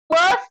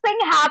thing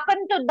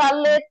happened to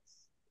Dalits,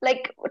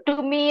 like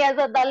to me as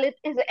a Dalit,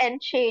 is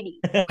end shady.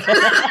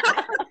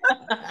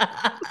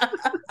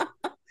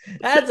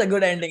 That's a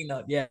good ending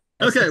note. Yes.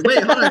 Okay,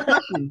 wait, hold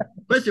on.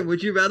 Question.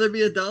 Would you rather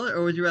be a Dalit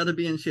or would you rather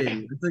be in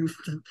shady?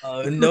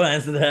 Oh, no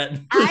answer to that.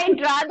 I'd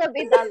rather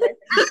be Dalit.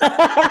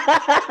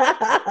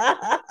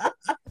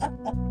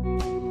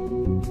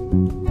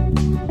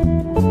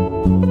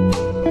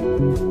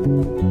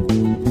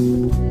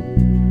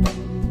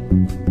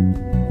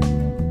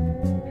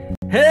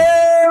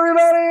 Hey,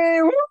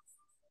 everybody!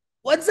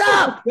 What's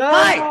up? What's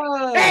Hi.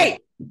 up? Hey.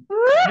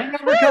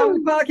 Hangover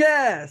Comedy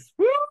Podcast.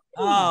 Woo!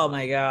 Oh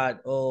my God.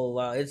 Oh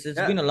wow. It's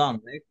Yeah. been a long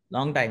time.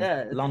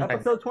 Yeah, it's Long time.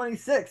 episode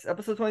 26.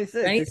 Episode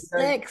 26.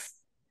 26.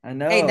 I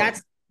know. Hey,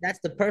 that's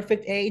the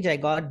perfect age I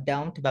got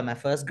dumped by my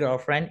first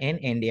girlfriend in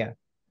India.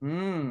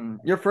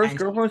 Your first And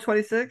girlfriend was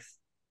 26?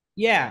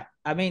 yeah,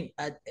 I mean,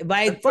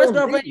 by That's first so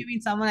girlfriend, late. you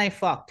mean someone I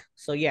fucked.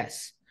 So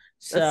yes.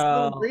 That's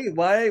so So late.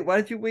 Why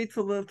did you wait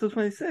till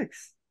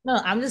 26? no,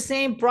 I'm just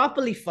saying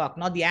properly fuck,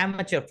 not the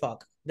amateur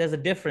fuck. There's a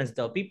difference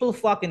though. People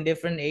fuck in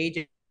different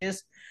ages.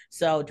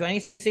 So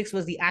 26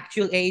 was the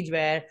actual age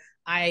where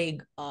I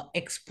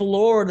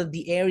explored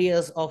the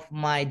areas of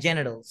my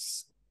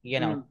genitals, you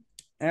know.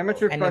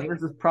 Amateur And fuck then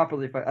versus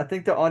properly fuck. I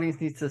think the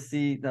audience needs to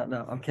see.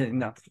 No, I'm kidding.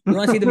 No. you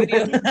want to see the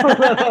video?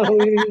 No,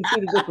 we need to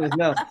see the difference.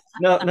 No,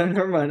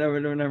 never mind.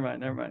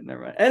 Never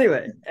mind.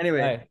 Anyway.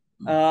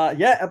 Right.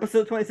 Yeah,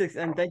 episode 26.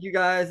 And thank you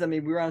guys. I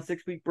mean, we were on a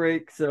 6-week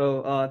break,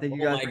 so thank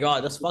you Oh guys. my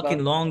God, that's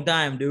fucking long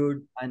time,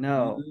 dude. I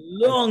know.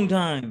 Long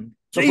time.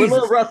 So we're a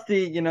little Jesus.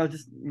 rusty,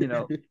 just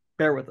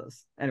bear with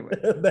us. Anyway.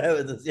 Bear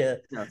with us, yeah.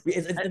 Yes.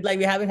 It's like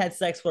we haven't had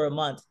sex for a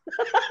month.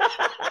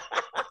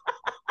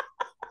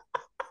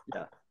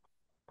 Yeah.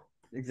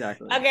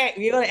 Exactly. Okay,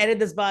 we're gonna edit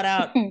this part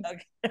out.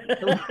 Okay.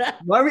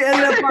 Why are we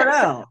editing that part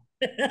out?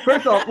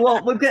 First off,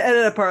 well, we're gonna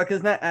edit that part because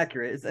it's not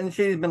accurate. And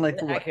Shady's been like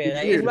for what,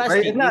 Accurate. years, It's right?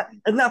 rusty.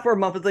 It's not for a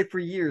month. It's like for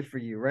years for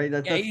you, right?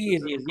 Yeah,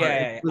 years.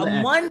 Yeah. For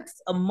the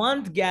A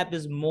month gap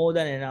is more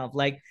than enough.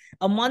 Like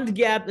a month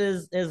gap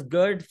is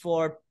good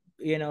for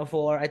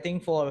for I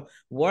think for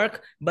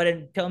work, but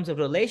in terms of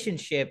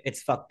relationship,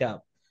 it's fucked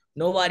up.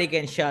 Nobody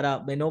can shut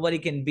up, and nobody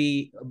can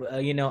be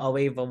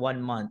away for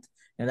 1 month,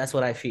 and that's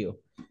what I feel.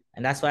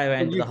 And that's why I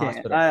went to the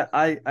hospital.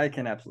 I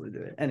can absolutely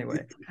do it.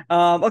 Anyway,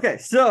 okay.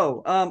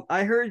 So,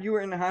 I heard you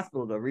were in the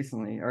hospital though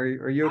recently. Are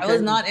you okay? I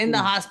was not in the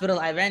hospital.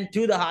 I went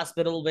to the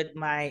hospital with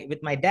my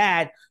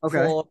dad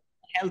for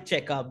health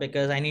checkup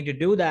because I need to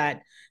do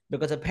that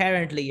because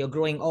apparently you're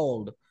growing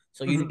old.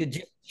 So you need to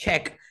just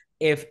check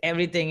if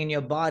everything in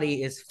your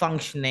body is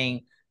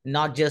functioning,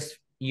 not just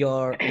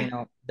your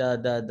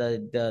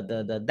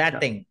that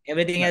thing.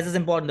 Everything else is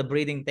important, the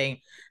breathing thing.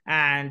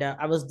 And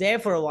I was there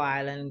for a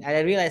while, and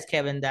I realized,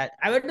 Kevin, that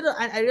I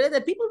realized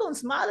that people don't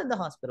smile in the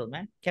hospital,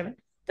 man. Kevin,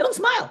 they don't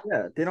smile.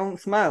 Yeah, they don't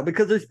smile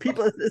because there's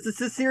people.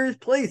 It's a serious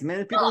place,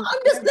 man. People, no, I'm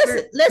just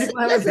listen.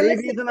 People have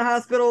babies in the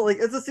hospital. Like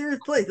it's a serious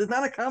place. It's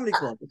not a comedy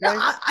club. Okay?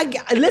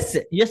 I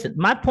listen.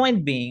 My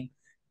point being,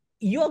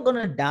 you're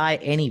gonna die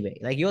anyway.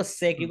 Like you're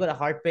sick, you got a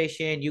heart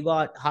patient, you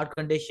got heart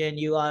condition,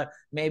 you are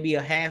maybe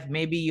a half,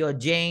 maybe you're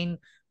Jane,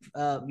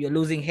 you're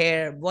losing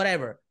hair,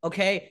 whatever.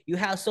 Okay, you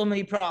have so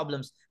many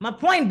problems. My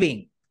point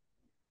being,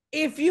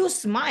 if you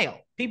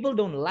smile, people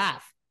don't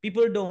laugh.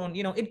 People don't,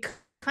 it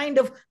kind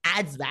of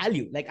adds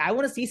value. Like I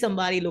want to see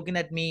somebody looking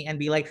at me and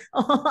be like,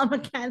 "Oh, I'm a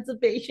cancer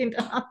patient.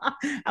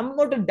 I'm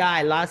going to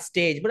die last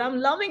stage, but I'm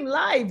loving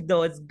life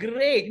though. It's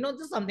great."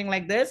 Just something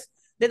like this.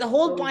 The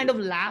whole point of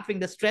laughing,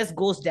 the stress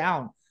goes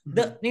down.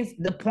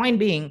 The point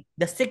being,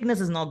 the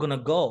sickness is not gonna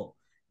go,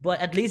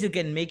 but at least you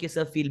can make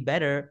yourself feel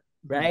better,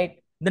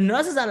 right? The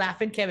nurses are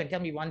laughing. Kevin,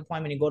 tell me one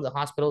point when you go to the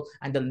hospital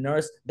and the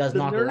nurse does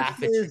not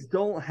laugh at you.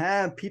 Don't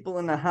have people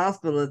in the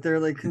hospital that they're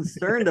like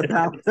concerned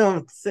about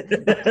them.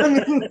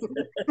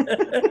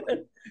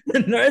 The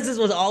nurses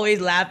was always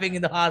laughing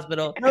in the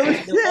hospital. No,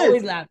 they were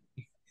always laughing.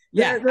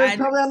 Yeah, they're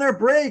probably on their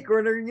break,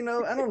 or they're,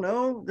 I don't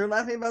know, they're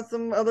laughing about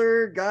some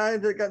other guy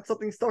that got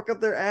something stuck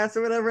up their ass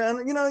or whatever.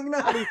 And you know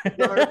how these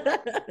are.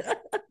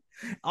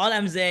 All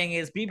I'm saying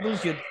is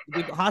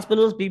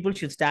hospitals, people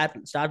should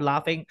start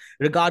laughing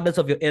regardless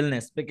of your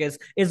illness, because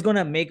it's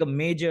gonna make a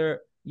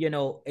major,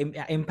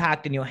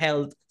 impact in your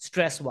health,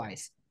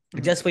 stress-wise,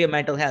 just for your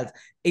mental health.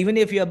 Even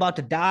if you're about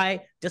to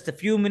die, just a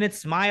few minutes,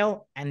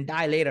 smile and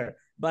die later.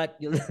 But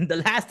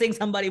the last thing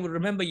somebody would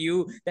remember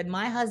you, that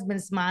my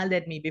husband smiled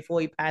at me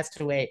before he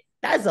passed away.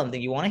 That's something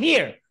you want to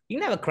hear. You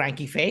can have a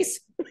cranky face.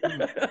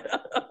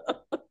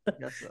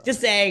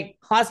 Just say,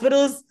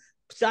 hospitals,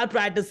 start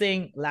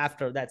practicing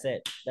laughter. That's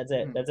it. That's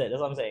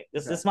what I'm saying.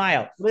 Just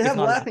smile. They have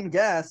laughing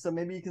gas, so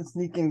maybe you can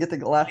sneak and get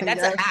the laughing gas.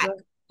 That's a hack.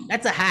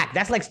 That's a hack.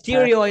 That's like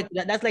steroids.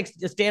 That's like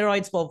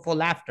steroids for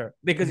laughter,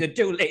 because you're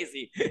too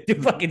lazy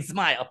to fucking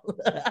smile.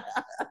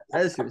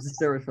 That is true. It's a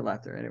steroid for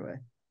laughter anyway.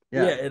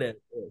 Yeah, it is.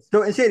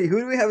 So, and Shady, who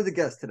do we have as a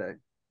guest today?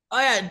 Oh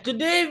yeah,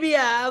 today we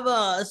have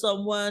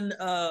someone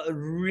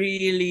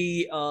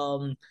really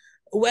well,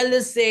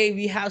 let's say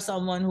we have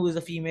someone who is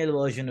a female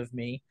version of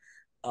me.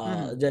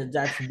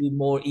 That's be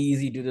more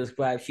easy to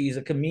describe. She's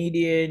a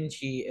comedian.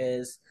 She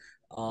is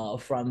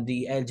from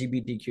the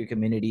LGBTQ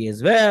community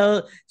as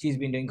well. She's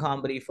been doing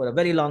comedy for a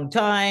very long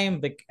time,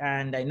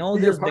 and I know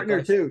She's your this partner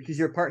because too. She's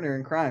your partner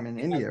in crime in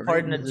my India, right?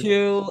 partner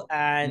too.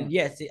 And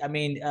Yeah. yes, I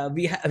mean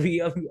we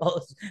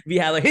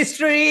have a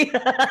history.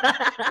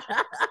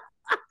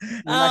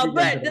 We're not gonna get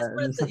But into this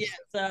person, that. yeah,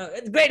 so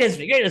it's great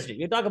history, great history.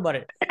 We talk about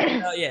it.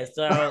 So yeah,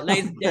 so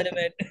ladies and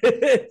gentlemen,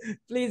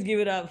 please give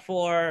it up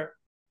for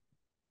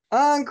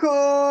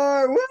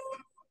Ankur! Woo!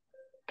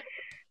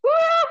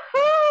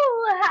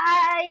 Woohoo!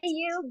 Hi,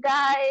 you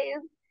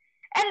guys.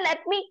 And let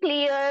me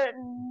clear,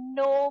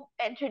 no,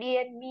 Anthony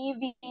and me,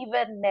 we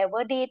were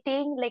never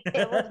dating. Like,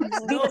 it was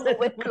we no. were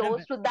nowhere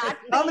close to that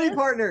Comedy phase.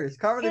 partners.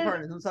 Comedy Is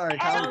partners. I'm sorry.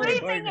 Comedy Comedy partners.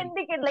 everything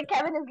partner. indicate like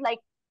Kevin is like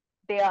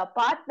they are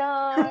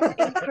partners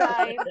in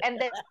crime, and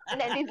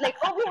then he's like,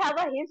 oh, we have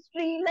a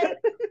history. Like,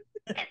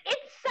 it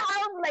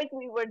sounds like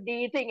we were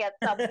dating at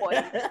some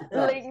point.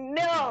 Like,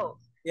 no.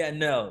 Yeah,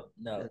 no.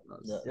 Yes.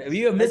 We were Thank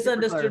you for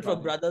misunderstood for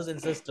clarifying. brothers and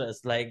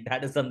sisters. Like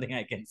that is something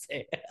I can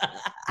say.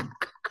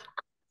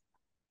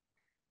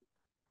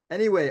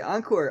 Anyway,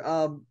 Ankur,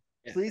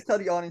 Yeah. please tell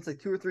the audience like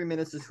 2 or 3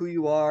 minutes just who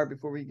you are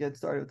before we get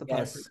started with the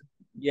podcast.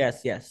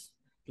 Yes.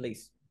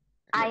 Please.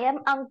 I am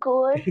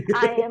Ankur.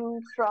 I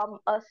am from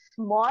a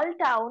small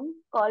town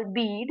called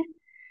Bede,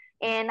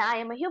 and I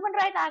am a human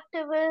rights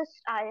activist.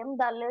 I am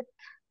Dalit,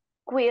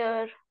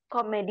 queer,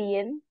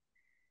 comedian,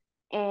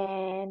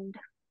 and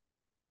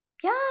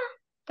yeah,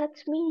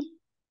 that's me.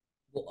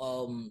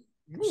 Um.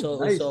 Ooh,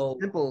 nice.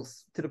 Simple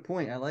to the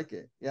point. I like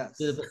it. Yes.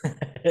 To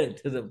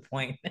the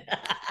point.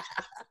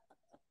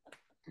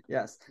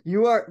 Yes,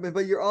 you are,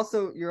 but you're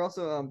also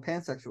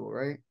pansexual,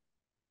 right?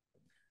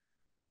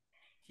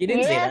 She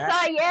didn't say Yes, that.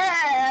 I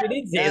am. She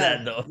didn't say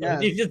that though.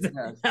 Yes, You just,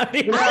 yes. I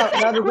said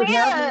does queer.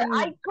 that mean...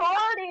 I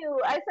told you.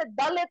 I said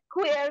Dalit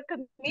queer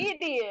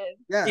comedian.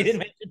 Yes. She didn't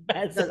mention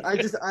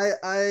pansexual.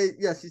 Yes,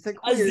 yes, she said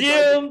queer.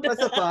 Assumed.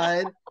 So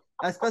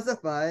I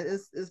specified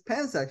is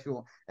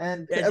pansexual.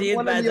 And to Yeah, she is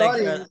everyone in the pansexual.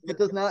 audience that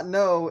does not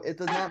know, it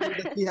does not mean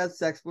that he has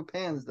sex with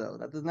pans, though.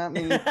 That does not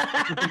mean it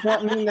does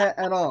not mean that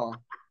at all.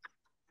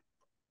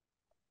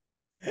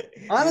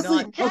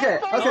 Honestly, Just okay.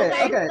 so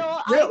you guys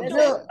know, I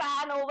don't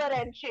pan over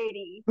and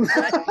shady.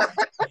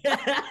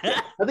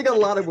 I think a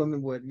lot of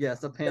women would.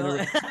 Yes, a pan.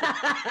 Over...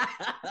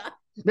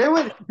 they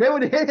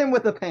would hit him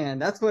with a pan.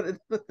 That's what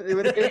they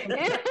would hit him.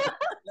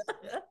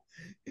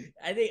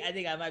 I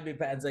think I might be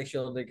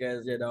pansexual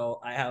because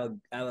I have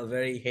a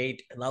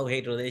very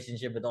love-hate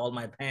relationship with all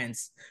my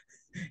pants,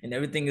 and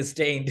everything is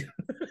stained.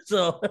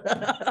 So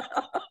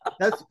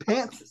that's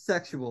pants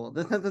sexual.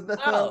 That's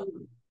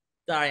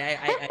sorry,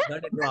 I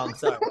got it wrong.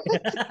 Sorry.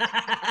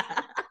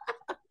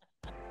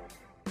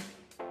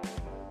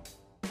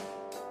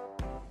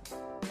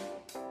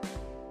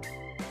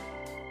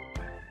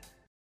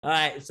 All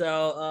right,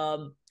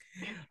 so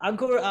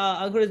Ankur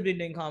has been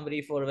doing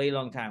comedy for a very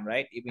long time,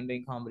 right? You've been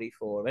doing comedy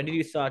for... When did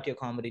you start your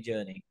comedy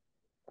journey?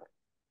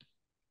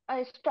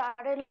 I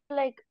started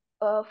like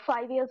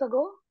 5 years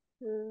ago.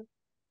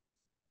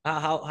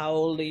 How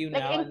old are you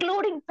like now?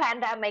 Including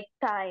pandemic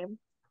time.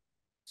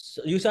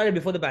 So you started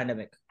before the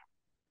pandemic?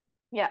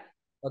 Yeah.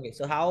 Okay,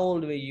 so how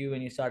old were you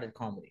when you started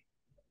comedy?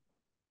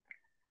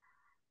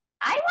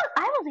 I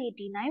was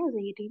 18.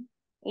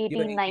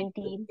 18,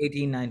 19.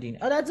 18, 19.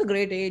 Oh, that's a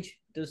great age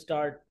to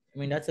start. I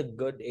mean, that's a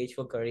good age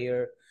for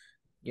career.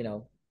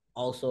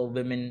 Also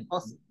women.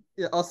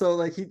 Also,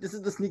 like this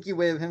is the sneaky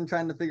way of him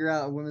trying to figure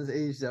out a woman's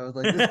age. Though, it's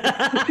like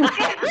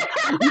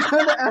he's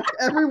trying to ask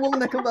every woman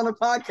that comes on a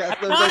podcast.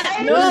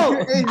 I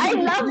love.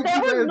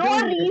 There was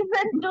no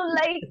reason to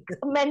like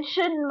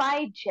mention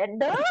my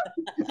gender.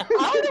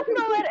 Out of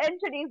nowhere,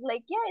 Anthony's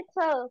like,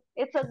 yeah,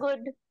 it's a good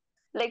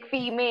like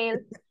female,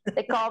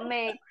 the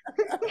comic.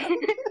 So,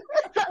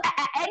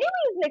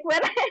 anyways, like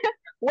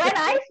when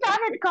I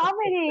started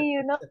comedy,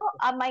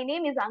 my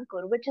name is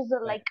Ankur, which is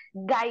a like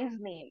guy's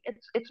name.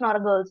 It's not a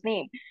girl's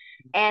name.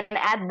 And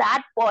at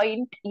that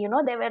point,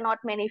 there were not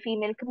many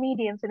female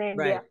comedians in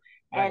India.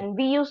 Right. And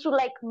we used to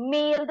like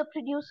mail the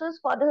producers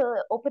for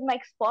the open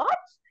mic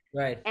spots.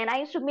 Right. And I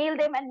used to mail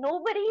them, and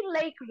nobody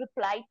like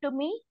replied to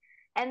me.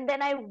 And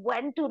then I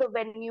went to the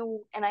venue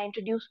and I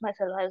introduced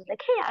myself. I was like,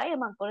 hey, I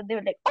am Ankur. And they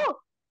were like, oh,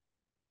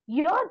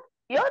 you're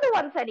the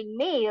one sending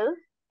mails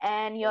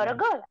and you're a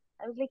girl.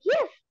 I was like,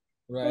 yes.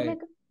 Right. They're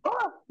like,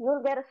 oh,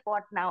 you'll get a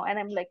spot now. And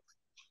I'm like,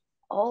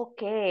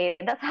 okay,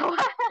 that's how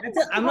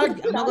I'm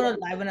not gonna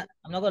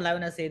lie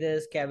when I say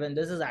this, Kevin.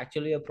 This is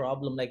actually a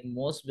problem. Like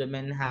most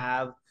women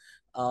have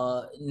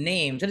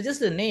names. It's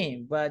just a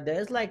name, but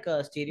there's like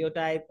a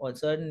stereotype or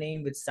certain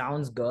name which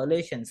sounds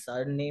girlish and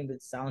certain name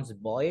which sounds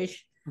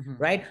boyish. Mm-hmm.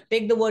 Right?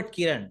 Take the word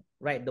Kiran,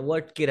 right? The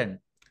word Kiran.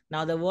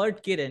 Now the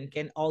word Kiran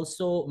can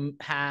also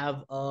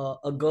have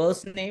a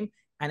girl's name,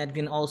 and it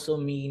can also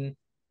mean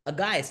a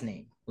guy's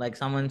name, like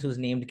someone who's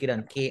named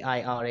Kiran,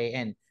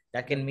 Kiran.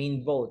 That can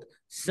mean both.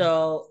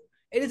 So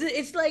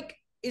it's like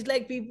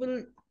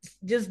people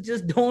just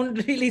don't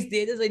really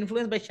stay this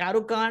influenced by Shah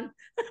Rukh Khan.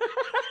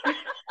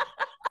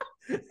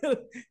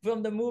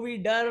 from the movie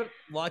Dar.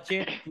 Watch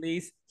it,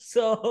 please.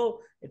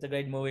 So it's a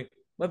great movie.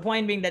 My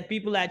point being that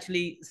people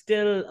actually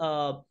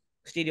still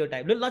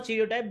stereotype, not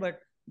stereotype, but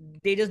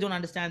they just don't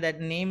understand that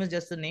name is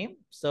just a name.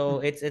 So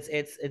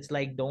it's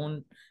like,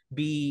 don't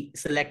be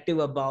selective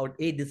about,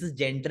 hey, this is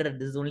gender,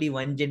 this is only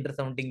one gender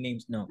sounding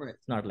names. No, Right.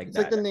 it's not like it's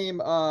that. Like the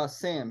name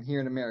Sam here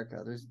in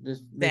America. There's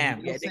Sam.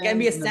 Yeah, there can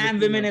be a Sam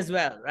women as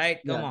well, right?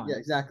 Come on. Yeah,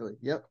 exactly.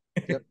 Yep.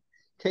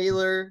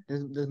 Taylor.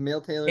 There's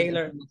male Taylor.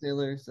 Taylor.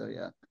 Taylor. So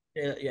yeah.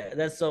 Yeah,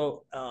 that's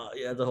so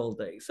yeah, the whole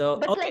thing. So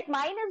but okay. like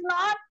mine is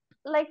not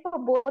like for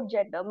both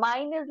gender.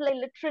 Mine is like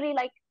literally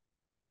like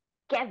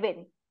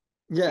Kevin.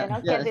 Yeah, you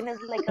know, Kevin is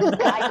like a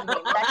guy name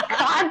that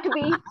can't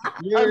be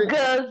a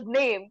girl's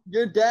name.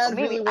 Your dad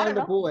maybe, really wanted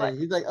a boy. But...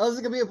 He's like, oh, this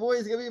is gonna be a boy.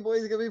 It's gonna be a boy.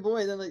 It's gonna be a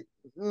boy. And I'm like,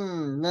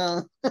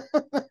 no.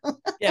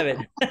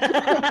 Kevin.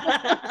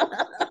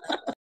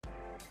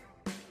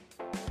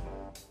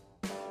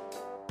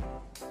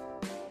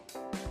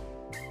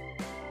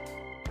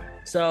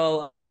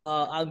 So,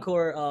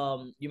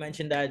 Ankur, you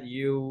mentioned that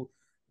you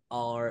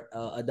are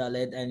a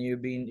Dalit and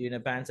you've been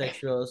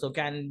pansexual. So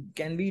can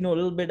we know a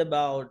little bit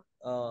about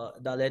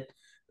Dalit,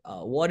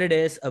 what it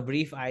is, a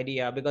brief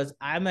idea? Because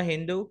I'm a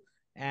Hindu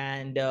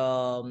and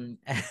and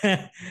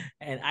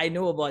I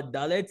know about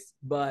Dalits,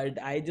 but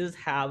I just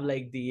have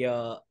like the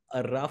a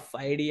rough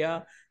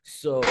idea.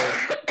 So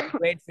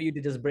wait for you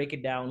to just break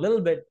it down a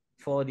little bit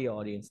for the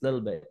audience, a little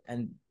bit.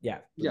 And yeah,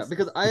 please. Yeah,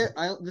 because I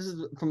this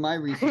is from my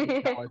research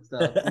with Dalit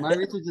stuff. My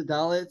research with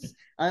Dalits,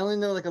 I only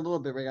know like a little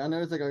bit, right? I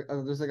know it's like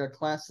there's like a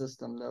class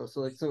system though.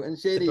 So like in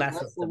Shady,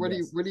 where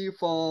do you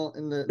fall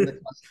in the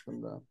class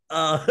system though?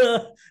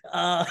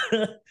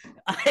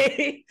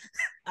 Say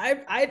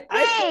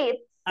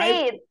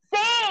it.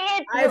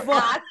 You're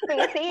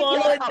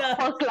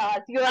upper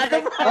class. You are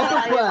the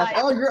upper class.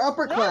 Oh, you're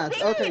upper class.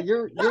 Okay,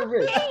 you're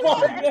rich.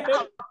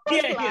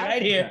 Yeah,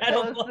 right here.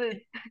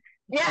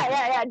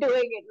 Yeah,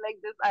 doing it like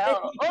this.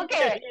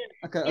 Okay.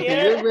 Okay,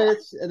 you're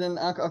rich, and then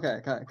okay,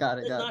 got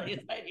it.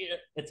 It's right here.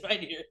 It's right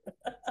here.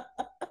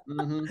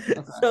 Okay.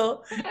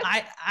 So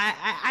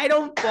I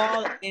don't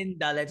fall in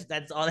Dalit.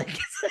 That's all I can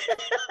say.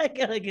 I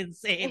can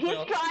say.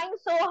 He's trying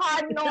so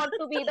hard not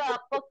to be the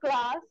upper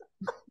class.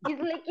 He's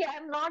like, yeah,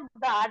 I'm not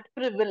that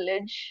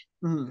privileged.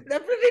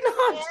 Definitely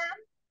not. Yeah,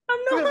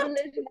 I'm not more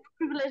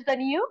privileged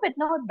than you, but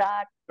not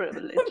that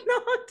privileged. I'm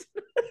not.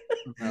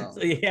 No.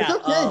 So yeah,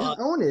 it's okay. Just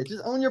own it.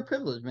 Just own your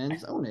privilege, man.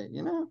 Just own it.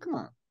 You know, come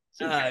on.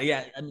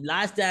 Yeah. I mean,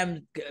 last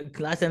time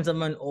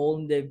someone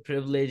owned their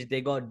privilege,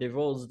 they got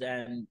divorced,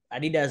 and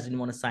Adidas didn't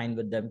want to sign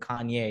with them.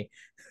 Kanye.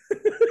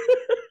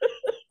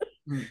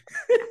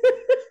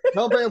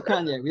 Don't bring up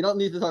Kanye. We don't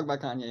need to talk about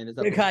Kanye.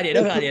 No Kanye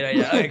right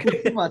now.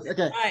 Okay. Too much.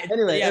 Okay. Right.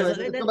 Anyway, so let's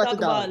let's go back talk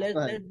to about Dalit.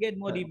 let's get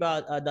more deep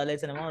about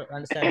Dalits, and I want to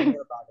understand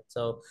more about it.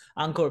 So,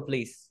 Ankur,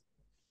 please.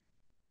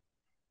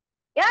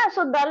 Yeah,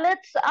 so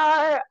Dalits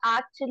are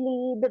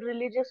actually the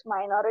religious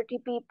minority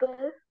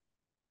people,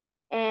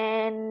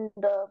 and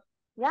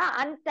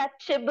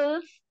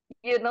untouchables.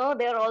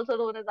 They're also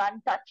known as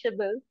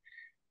untouchables.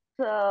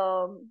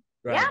 So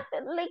right.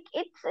 like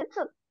it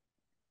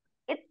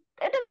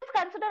is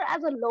considered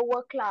as a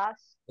lower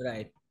class,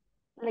 right?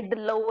 Like the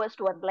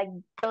lowest one, like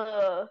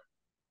the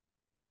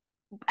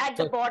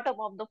the bottom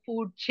of the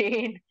food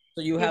chain.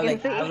 So you have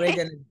like average,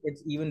 and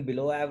it's even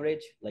below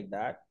average, like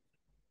that.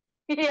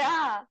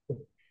 Yeah.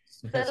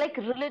 So like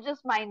religious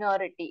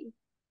minority,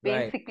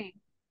 basically. Right.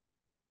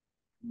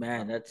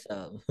 Man, that's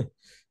so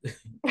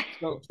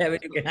Kevin,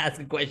 you can ask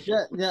a question.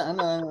 Yeah, I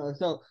know.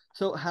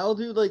 So how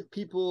do like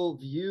people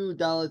view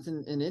Dalits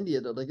in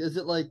India though? Like, is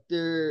it like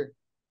they're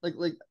like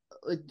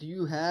do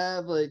you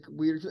have like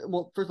weird?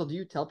 Well, first of all, do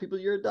you tell people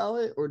you're a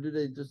Dalit, or do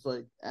they just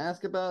like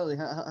ask about it? Like,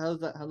 how does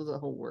that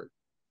whole work?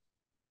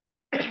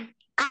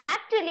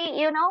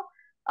 Actually,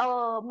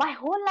 my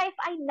whole life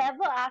I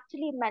never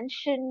actually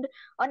mentioned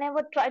or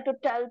never tried to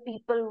tell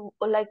people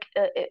like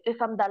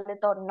if I'm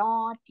Dalit or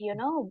not,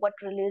 what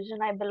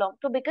religion I belong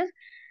to, because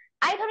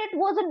I thought it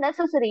wasn't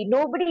necessary.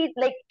 Nobody,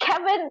 like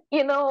Kevin,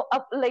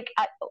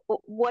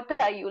 what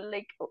are you,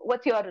 like,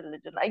 what's your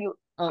religion? Are you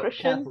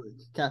Christian?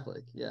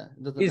 Catholic, yeah.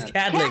 He's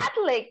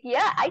Catholic,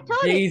 yeah. I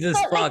told Jesus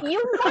you. So, fuck. like,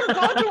 you don't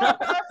go to a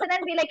person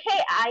and be like,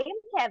 hey, I am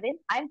Kevin,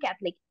 I'm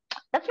Catholic.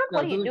 That's not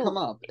what you do. Come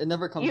up. It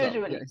never comes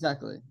usually. up. Yeah,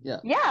 exactly. Yeah.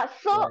 Yeah.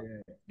 So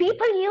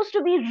people used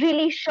to be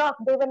really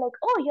shocked. They were like,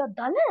 "Oh, you're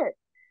Dalit.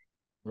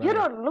 Right. You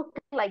don't look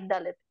like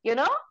Dalit."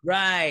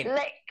 Right.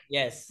 Like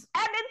yes.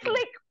 And it's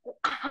like,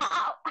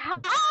 how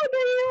do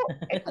you?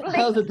 It's like,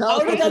 how does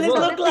Dalit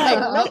look like?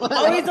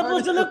 How are we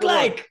supposed to look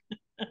like?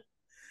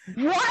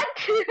 What?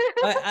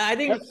 I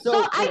think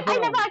so. I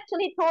never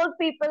actually told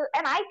people,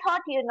 and I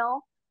thought,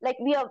 like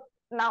we are.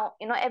 Now,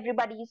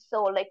 everybody is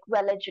so like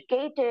well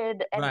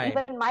educated, and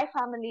even my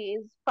family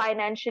is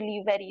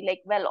financially very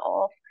like well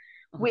off.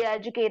 We are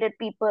educated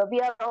people. We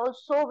are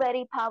also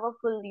very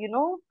powerful,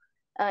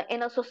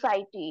 in a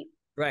society.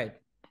 Right.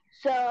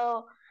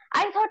 So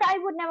I thought I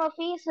would never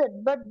face it,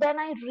 but then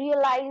I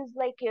realized,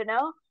 like,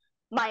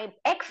 my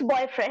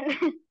ex-boyfriend,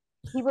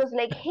 he was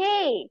like,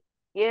 hey,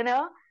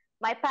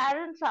 my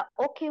parents are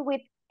okay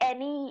with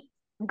any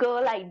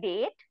girl I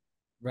date,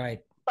 Right.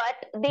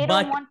 but they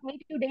don't But want me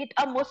to date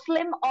a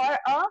Muslim or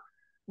a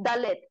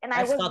Dalit. And I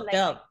that's was fucked like,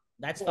 up.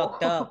 That's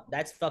fucked whoa. up.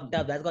 That's fucked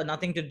up. That's got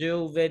nothing to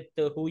do with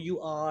who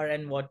you are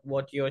and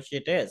what your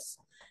shit is.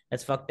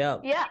 That's fucked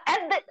up. Yeah,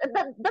 and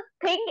the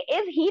thing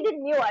is, he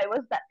didn't knew I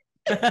was that.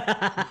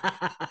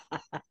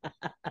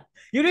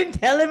 You didn't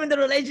tell him in the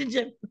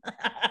relationship.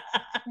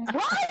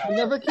 Why It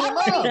never would came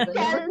somebody up. It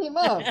never tell? came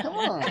up. Come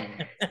on.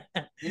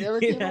 It never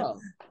came up.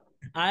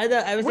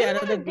 Either I would We say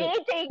another were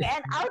dating,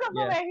 and out of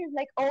yeah. nowhere, he's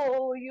like,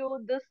 "Oh,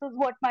 you, this is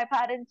what my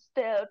parents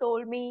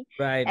told me,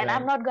 Right, and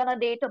I'm right, not gonna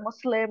date a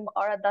Muslim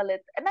or a Dalit."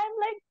 And I'm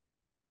like,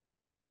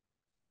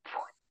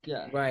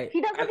 Yeah. right.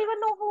 he doesn't even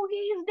know who he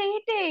is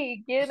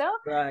dating, you know?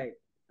 Right.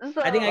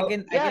 I think I So,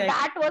 can I yeah, can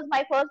that was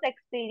my first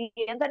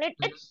experience, and it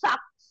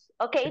sucks.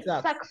 Okay, it it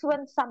sucks. sucks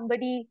when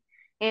somebody,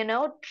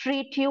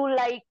 treat you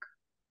like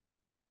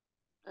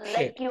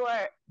Shit. you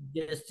are,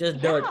 Just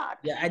dirt. yeah,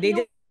 Yeah, and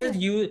treat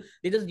you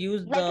they just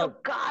use like a the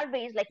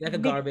garbage, like like a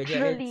garbage. Yeah,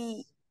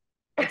 literally.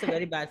 it's a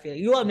very bad feeling.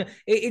 You are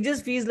it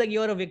just feels like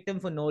you're a victim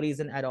for no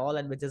reason at all,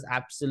 and which is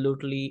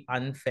absolutely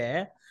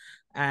unfair.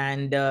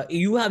 And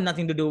you have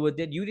nothing to do with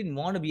it. You didn't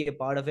want to be a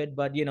part of it,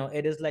 but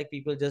it is like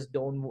people just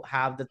don't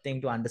have the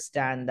thing to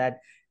understand that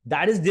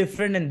that is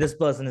different and this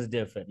person is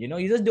different.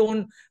 You just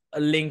don't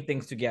link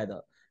things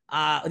together.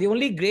 The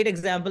only great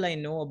example I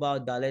know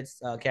about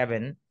Dalits,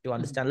 Kevin, to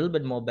understand a little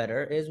bit more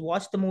better, is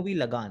watch the movie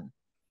Lagan.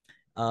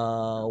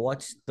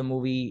 Watch the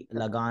movie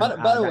Lagan.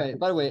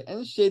 By the way,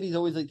 and Shady's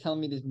always like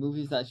telling me these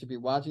movies that I should be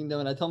watching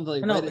them, and I tell him to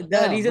like No, write it the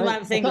down. reason why Right?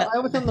 I'm saying I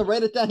always tell him to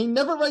write it down. He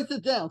never writes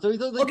it down, so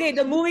he's always like, okay,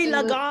 the movie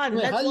Lagan.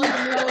 Wait, Let's how do you watch.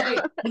 even know?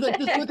 Okay. He's like,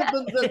 just look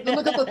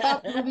at the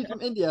top movies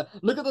from India.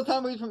 Look at the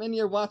top movies from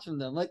India. Watching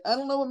them. Like, I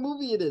don't know what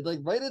movie it is. Like,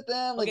 write it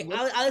down. Like, Okay,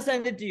 I'll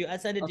send it to you. I'll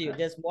send it to you.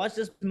 Okay. Just watch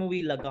this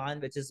movie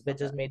Lagan, which is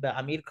made by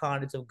Amir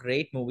Khan. It's a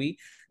great movie.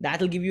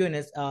 That'll give you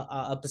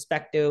a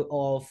perspective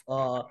of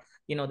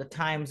the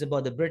times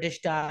about the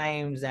British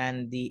times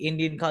and the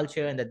Indian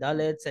culture and the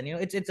Dalits, and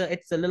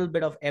it's a little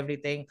bit of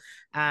everything,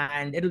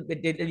 and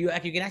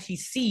you can actually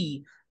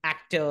see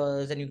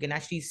actors, and you can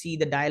actually see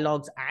the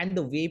dialogues and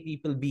the way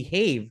people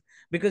behave,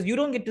 because you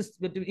don't get to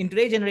in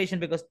today's generation,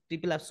 because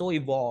people have so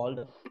evolved,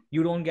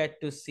 you don't get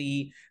to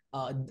see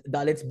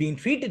Dalits being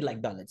treated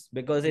like Dalits,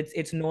 because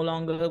it's no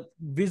longer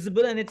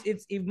visible, and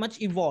it's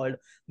much evolved.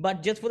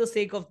 But just for the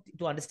sake of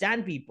to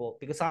understand people,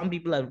 because some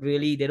people are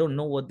really, they don't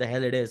know what the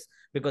hell it is,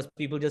 because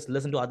people just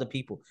listen to other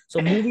people.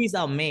 So movies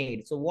are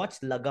made. So watch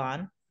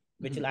Lagan,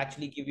 which will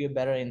actually give you a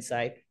better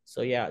insight.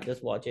 So yeah,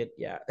 just watch it.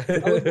 Yeah.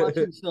 I was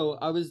watching. So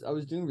I was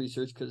doing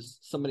research because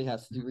somebody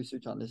has to do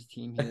research on this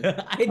team here.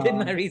 I did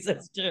my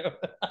research too.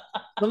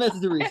 Somebody has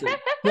to do research.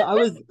 So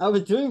I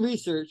was doing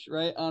research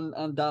right on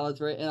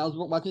Dalits, right, and I was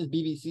watching this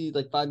BBC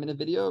like 5-minute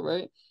video,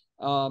 right.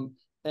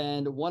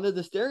 And one of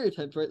the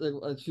stereotypes, right, like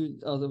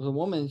there was a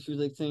woman. She was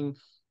like saying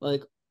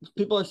like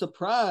people are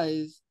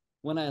surprised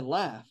when I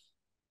laugh.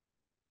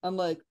 I'm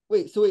like,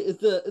 wait, is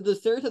the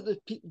stereotype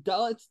that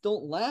Dalits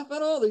don't laugh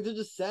at all? Like they're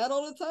just sad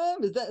all the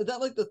time? Is that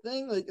like the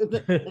thing? Like is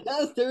that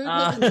a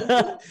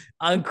stereotype?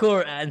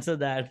 Ankur, answer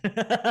that.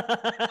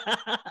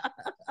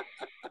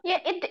 Yeah,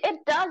 it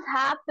does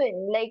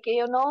happen. Like,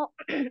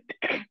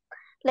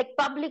 like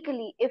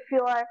publicly, if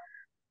you are,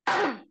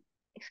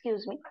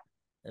 excuse me.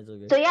 That's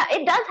okay. So yeah,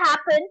 it does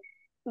happen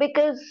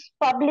because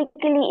publicly,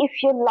 if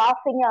you're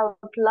laughing out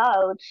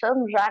loud,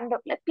 some random,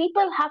 like,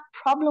 people have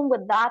problem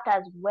with that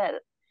as well.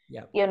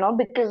 Yeah.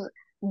 Because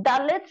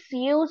Dalits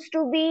used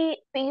to be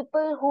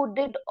people who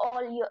did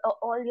all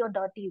your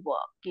dirty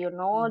work.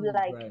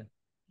 Like Right.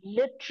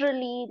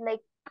 literally,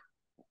 like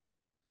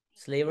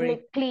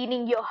Slavery.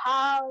 cleaning your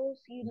house,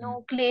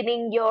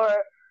 cleaning your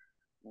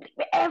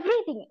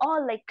everything,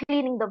 all like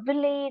cleaning the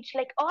village,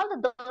 like all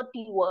the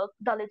dirty work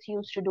Dalits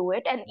used to do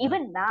it. And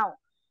even now,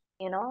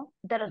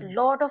 there are a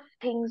lot of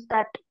things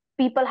that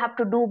people have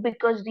to do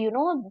because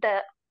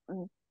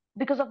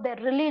because of their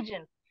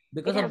religion.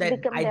 Because It of has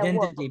that become their work,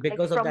 identity, like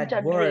because of from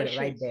that word right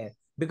generations. there,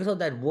 because of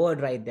that word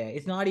right there.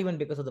 It's not even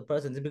because of the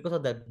person, it's because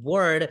of that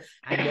word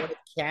and what it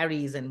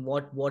carries and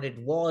what it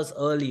was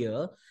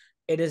earlier.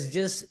 It has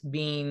just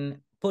been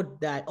put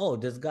that, oh,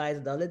 this guy's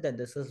Dalit, and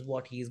this is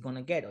what he's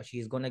gonna get or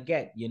she's gonna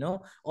get,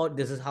 or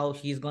this is how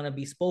she's gonna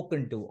be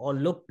spoken to or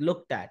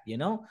looked at.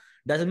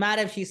 Doesn't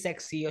matter if she's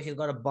sexy or she's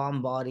got a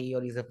bomb body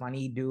or he's a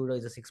funny dude or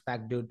he's a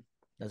six-pack dude.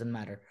 Doesn't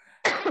matter.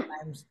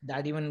 Sometimes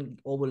that even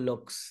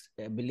overlooks,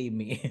 believe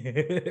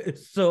me.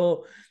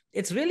 So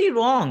it's really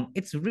wrong.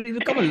 It's really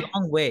come a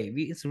long way.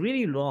 It's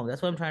really long.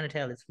 That's what I'm trying to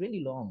tell. It's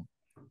really long.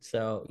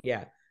 So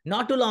yeah,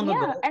 not too long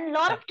Yeah, ago. and a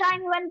lot of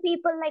times when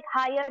people like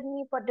hired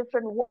me for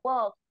different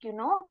work,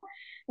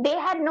 they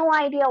had no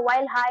idea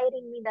while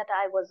hiring me that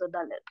I was a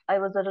Dalit. I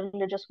was a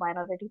religious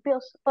minority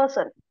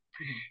person.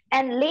 Mhm.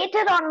 And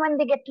later on, when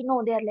they get to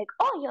know, they're like,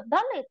 "Oh, you're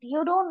Dalit.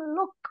 You don't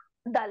look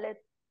Dalit."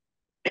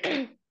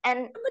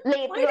 And But why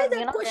later does on, that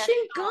they're question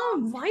shocked.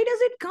 come? Why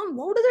does it come?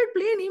 How does it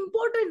play an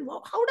important?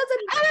 How does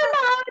it I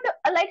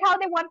don't know how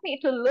they want me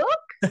to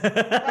look, but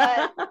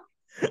matter?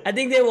 I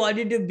think they want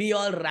you to be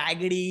all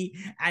raggedy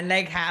and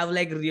like have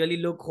like really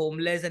look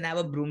homeless and have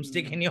a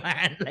broomstick in your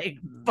hand. Like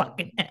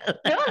fucking hell.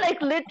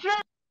 Like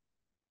literally,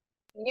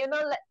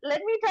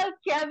 let me tell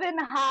Kevin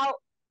how.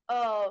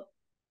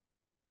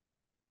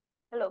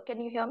 Hello, can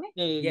you hear me?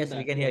 Yeah, you're Yes, we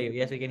back. can Yeah, hear you. you're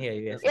Yes, back. we can hear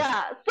you. Yes, yes.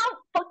 Yeah. So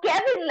for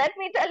Kevin, let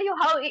me tell you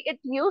how it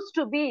used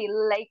to be.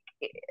 Like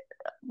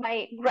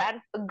my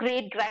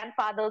great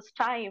grandfather's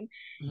time,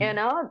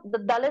 the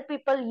Dalit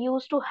people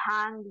used to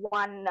hang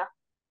one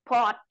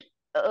pot,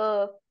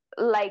 uh,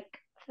 like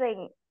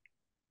thing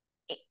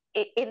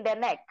in their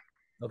neck.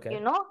 Okay.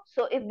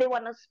 So if they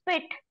want to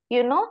spit,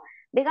 you know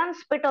they can't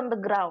spit on the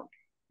ground.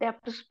 They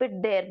have to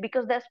spit there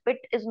because their spit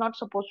is not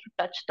supposed to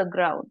touch the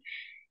ground.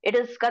 It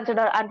is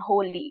considered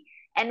unholy.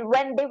 And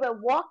when they were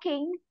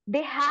walking,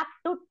 they have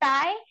to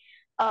tie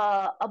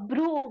a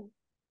broom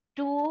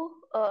to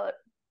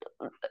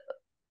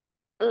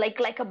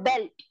like a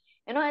belt.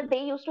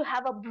 They used to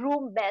have a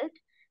broom belt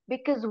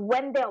because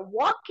when they're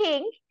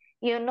walking,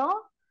 you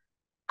know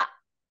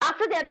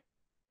after they're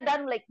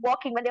done like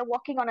walking, when they're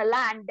walking on a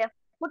land, their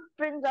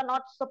footprints are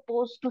not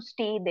supposed to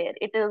stay there.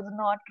 It is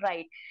not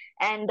right.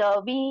 And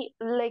we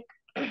like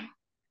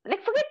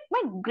like forget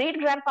my great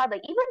grandfather,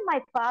 even my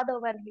father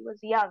when he was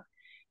young,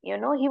 he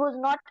was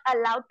not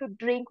allowed to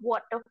drink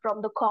water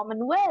from the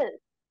common well.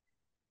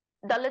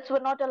 Dalits were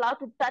not allowed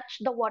to touch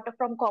the water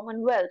from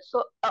common well.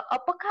 So a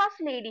upper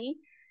caste lady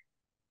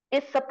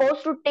is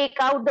supposed to take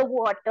out the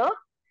water,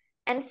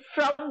 and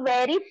from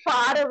very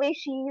far away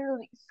she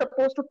is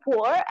supposed to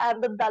pour,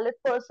 and the Dalit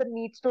person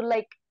needs to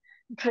like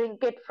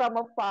drink it from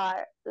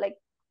afar. Like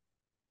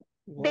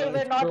they were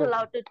What? not So,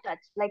 allowed to touch.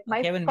 Like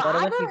my Kevin, whatever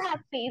father she's. have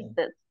faced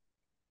this.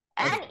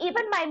 Okay. And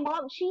even my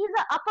mom, she's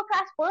an upper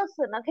caste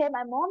person. Okay,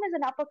 my mom is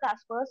an upper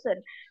caste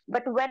person.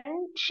 But when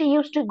she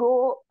used to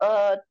go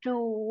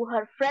to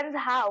her friend's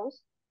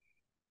house,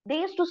 they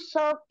used to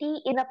serve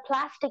tea in a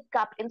plastic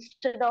cup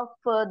instead of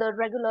the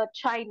regular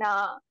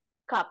China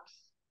cups,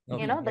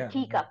 Okay. the Yeah. Yeah.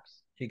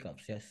 teacups.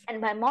 Teacups. Yes. And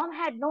my mom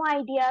had no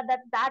idea that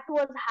that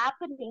was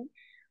happening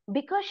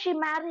because she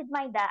married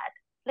my dad.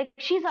 Like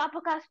she's an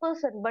upper caste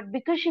person, but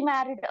because she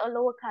married a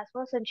lower caste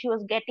person, she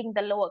was getting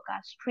the lower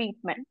caste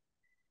treatment.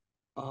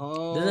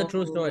 This is a Oh,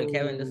 true story,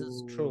 Kevin. This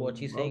is true. What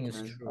she's saying is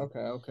okay, true. okay,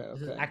 okay,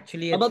 This is okay.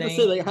 actually a I'm about to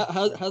say, thing. like,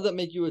 how does that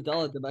make you a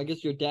Dalit? I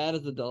guess your dad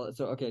is a Dalit.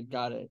 So, okay,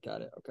 got it,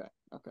 got it. Okay,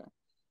 okay,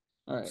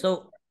 all right.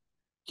 So,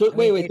 So, I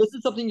wait, mean, wait. This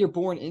is something you're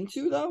born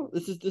into, though.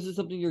 This is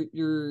something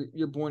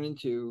you're born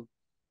into.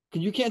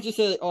 Because you can't just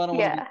say, oh, I don't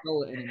want to be Yeah.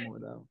 Catholic anymore,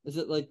 though. Is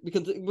it like,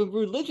 because with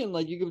religion,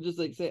 like, you could just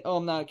like say, oh,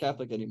 I'm not a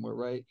Catholic anymore,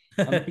 right?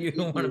 I'm just an you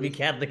don't want to be atheist.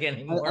 Catholic I'm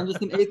anymore.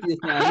 just an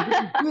atheist now. You can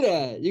just do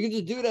that. You can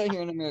just do that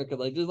here in America.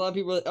 Like, there's a lot of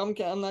people.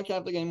 Like, I'm not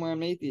Catholic anymore.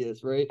 I'm an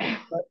atheist, right?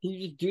 But can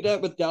you just do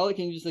that with Dalit?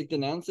 Can you just like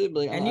denounce it?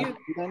 Like, And I you,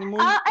 don't do that anymore.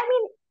 I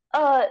mean,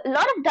 a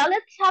lot of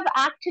Dalits have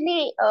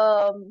actually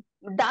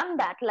done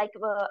that. Like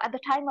at the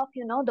time of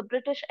the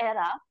British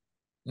era,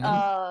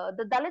 Mhm.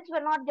 the Dalits were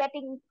not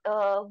getting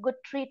good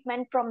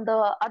treatment from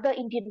the other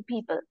Indian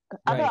people,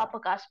 other Right, upper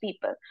caste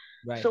people.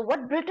 right. So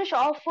what British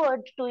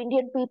offered to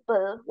Indian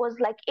people was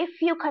like,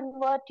 if you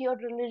convert your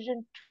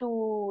religion to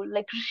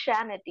like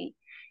Christianity,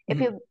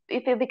 Mhm.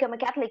 if you become a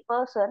Catholic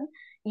person,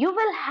 you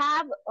will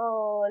have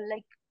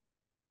like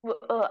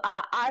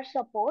our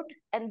support,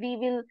 and we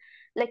will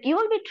like you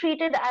will be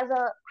treated as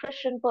a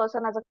Christian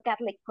person, as a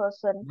Catholic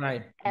person,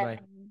 Right, and right.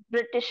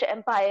 British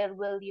Empire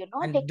will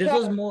And take this care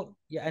was of you. more,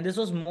 yeah, and this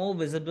was more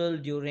visible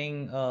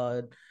during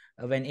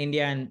when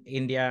India and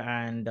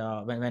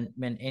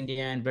when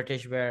India and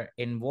British were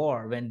in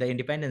war, when the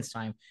independence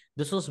time.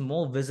 This was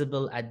more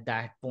visible at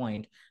that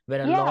point,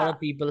 where a lot Yeah. of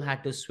people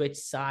had to switch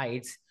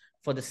sides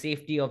for the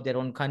safety of their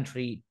own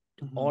country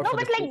or Mhm. No, for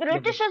but the like safety of the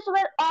Britishers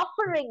were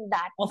offering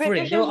that. offering.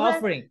 They were Britishers were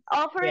offering.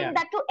 offering Yeah,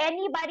 that to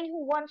anybody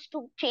who wants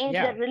to change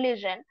their yeah,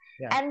 religion.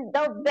 yeah. And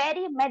the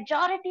very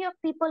majority of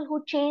people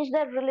who changed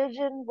their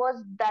religion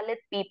was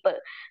Dalit people,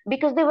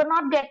 because they were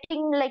not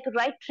getting like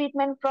right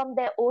treatment from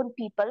their own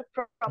people,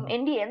 from Mhm.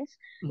 Indians.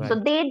 So Right.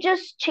 Mhm. they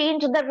just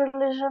changed their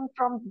religion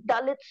from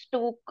Dalits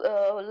to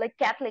like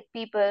Catholic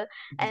people,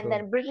 and True.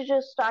 then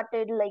Britishers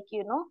started like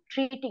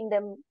treating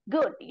them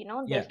good. They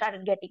Yeah.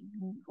 started getting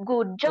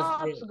good Because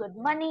jobs, good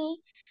money.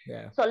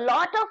 yeah. So a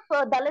lot of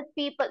Dalit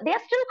people, they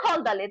are still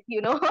called Dalit,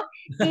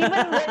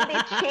 even when they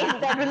changed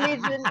their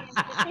religion in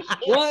British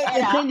What?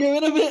 They era. can't get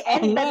rid of it? Oh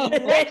And the no!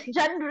 next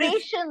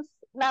generations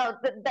now,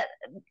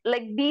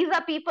 like these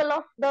are people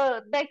of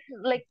the next,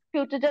 like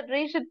future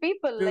generation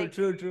people, True, like,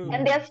 true, true.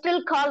 and they are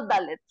still called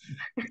Dalits.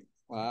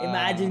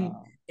 Imagine,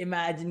 Wow.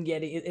 imagine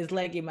getting it's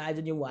like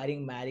imagine you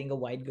marrying a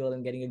white girl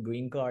and getting a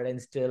green card and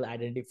still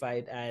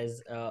identified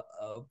as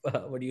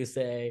what do you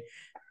say,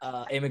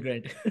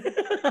 immigrant.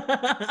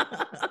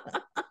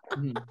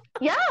 Mhm.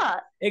 Yeah,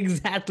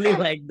 Exactly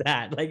like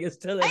that. Like it's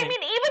still I an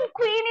mean, even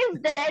Queen is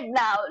dead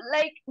now.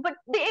 Like, but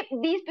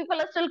these people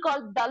are still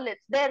called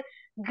Dalits. Their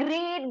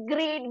great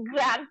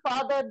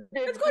grandfather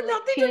did it's got like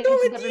nothing to change do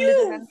the with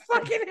religion you. and stuff.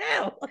 Fucking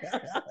hell.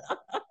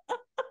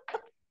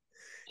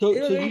 So, It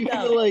was so do really you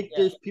tough. feel like Yeah.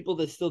 there's people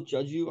that still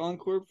judge you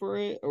Encore for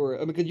it, or I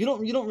mean, because you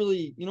don't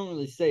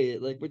really say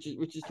it, like, which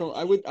is told.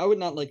 I would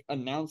not like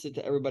announce it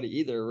to everybody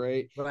either,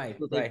 right? Right,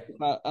 But like,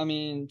 right. I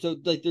mean, so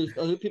like, there's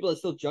other people that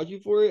still judge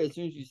you for it as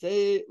soon as you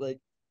say it. Like,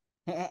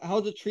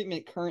 how's the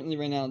treatment currently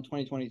right now in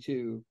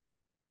 2022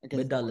 With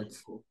against Dalits Dalits.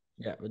 people?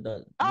 Yeah, with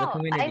the Oh,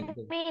 community. I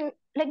mean,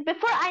 like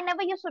before, I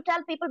never used to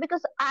tell people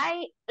because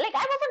I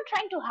wasn't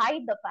trying to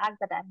hide the fact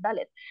that I'm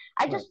Dalit.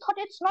 I Right, just thought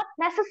it's not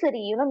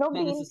necessary. not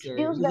Nobody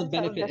necessary. It introduced doesn't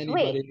themselves benefit this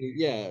way. anybody.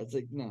 Yeah, it's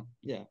like no,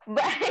 yeah.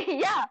 But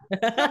yeah,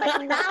 so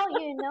but now,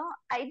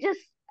 I just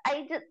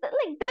like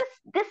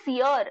this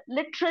year,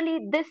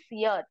 literally this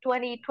year,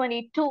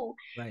 2022,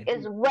 Right.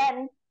 is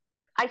when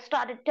I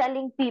started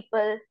telling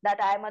people that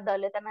I'm a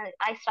Dalit, and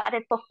I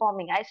started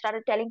performing. I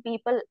started telling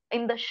people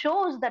in the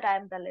shows that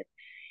I'm Dalit.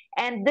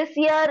 And this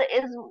year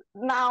is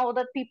now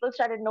that people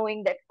started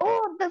knowing that,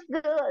 oh, this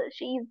girl,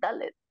 she's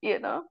Dalit.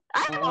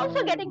 I'm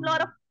also getting a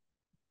lot of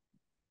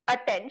Um,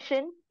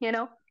 attention, a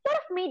lot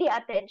of media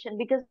attention,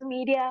 because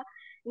media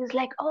is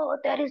like, oh,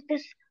 there is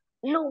this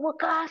lower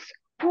caste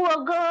poor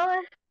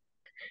girl.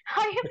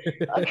 I am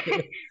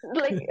okay,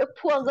 like a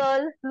poor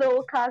girl,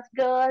 low caste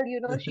girl.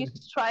 She's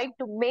trying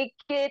to make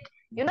it.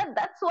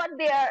 That's what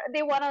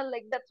they wanna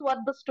like. That's what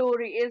the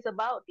story is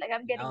about. Like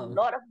I'm getting now, a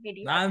lot of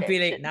media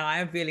attention. now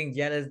I'm feeling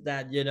jealous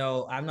that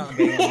I'm not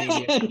getting on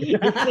media. you're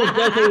feeling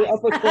jealous of the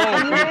upper class.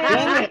 Like,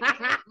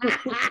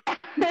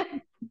 damn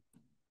it.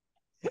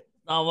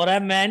 Not what I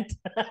meant.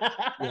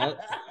 Yeah,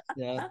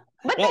 yeah.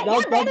 But That, that, yeah,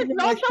 was- that there was is gonna be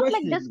my lots next of like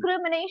question.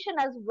 discrimination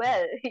as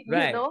well.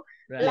 Right, Yeah.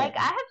 Like right.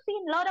 I have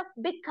seen a lot of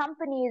big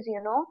companies.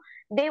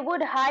 They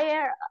would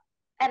hire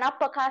an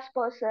upper caste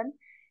person,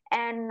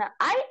 and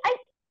I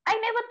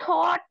never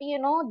thought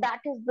that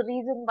is the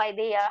reason why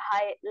they are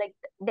high, like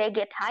they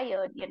get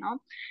hired. True.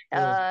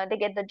 They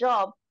get the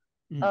job.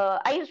 Mhm.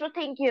 I used to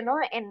think in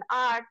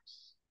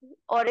arts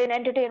or in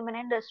entertainment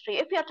industry,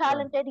 if you're Right.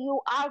 talented, you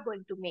are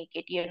going to make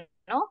it.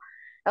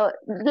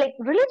 Like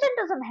religion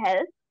doesn't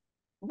help,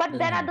 but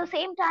then at Doesn't the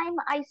same time,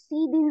 I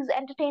see these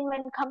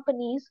entertainment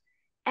companies,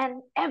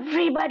 and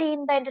everybody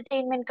in the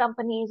entertainment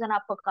company is an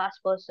upper caste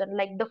person.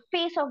 Like the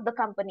face of the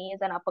company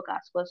is an upper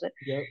caste person.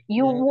 Yep.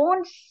 You Yep.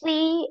 won't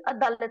see a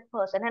Dalit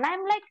person. And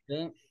I'm like,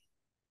 Yeah.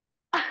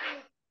 I I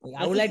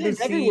That's would the like to same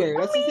see. everywhere.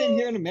 That's the same mean,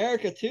 here in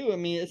America too. I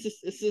mean,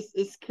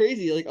 it's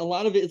crazy. Like a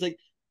lot of it is like,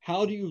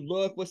 how do you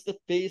look? What's the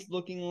face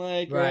looking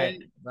like, right? Right,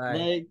 right.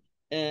 Like,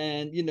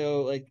 and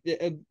like,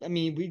 I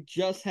mean, we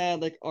just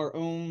had like our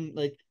own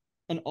like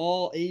an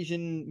all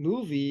Asian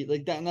movie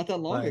like that not that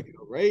long Right.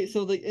 ago, right?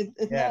 So like, it's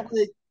Yeah. not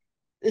like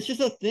it's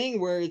just a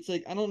thing where it's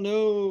like I don't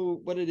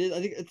know what it is. I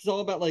think it's all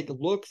about like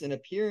looks and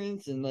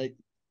appearance and like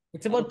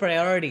It's I don't. about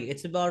priority.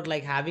 It's about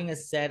like having a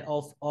set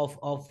of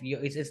you.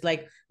 It's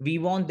like we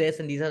want this,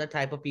 and these are the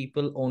type of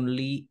people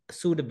only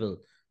suitable.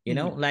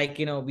 Mhm. Like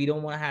we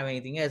don't want to have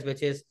anything else,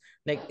 which is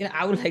like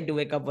I would like to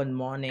wake up one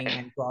morning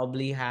and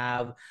probably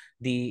have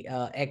the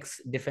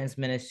ex defense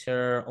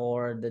minister or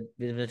the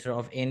minister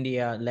of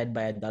India led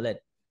by a Dalit.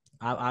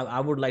 I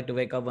would like to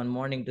wake up one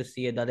morning to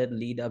see a Dalit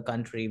lead a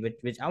country,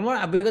 which I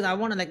want, because I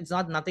want to, like, it's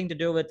not nothing to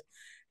do with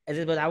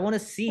it, but I want to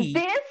see.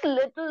 this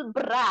little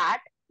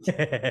brat,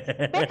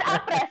 that our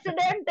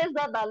president is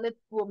a Dalit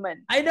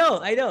woman. I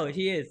know.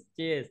 She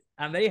is.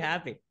 I'm very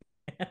happy.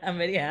 I'm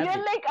very You're happy.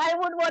 like, I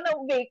would want to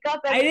wake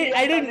up and see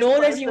I a didn't Dalit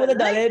know that she was a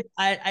person.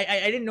 Like, Dalit.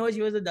 I didn't know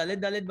she was a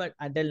Dalit, but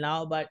until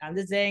now. But I'm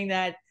just saying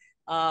that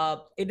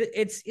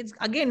it's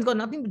again, it's got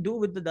nothing to do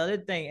with the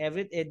Dalit thing.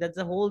 That's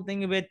the whole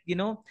thing with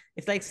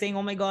it's like saying,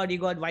 oh my god, you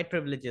got white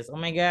privileges. Oh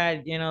my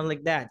god,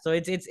 like that. So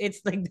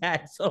it's like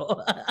that.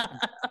 So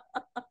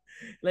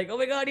like, oh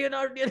my god, you're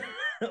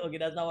okay,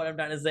 that's not what I'm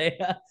trying to say.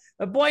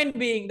 The point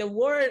being, the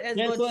word has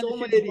got Cancel so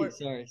much shady. more.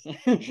 Sorry.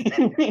 You're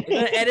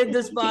gonna edit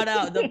this part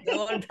out.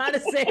 What I'm trying to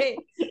say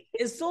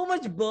is so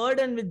much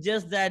burden with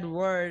just that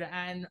word,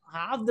 and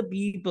half the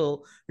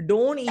people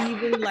don't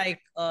even like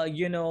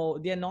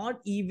they're not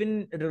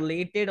even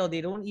related, or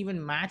they don't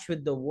even match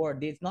with the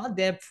word. It's not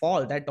their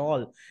fault at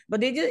all.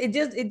 But it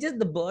just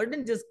the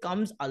burden just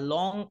comes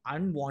along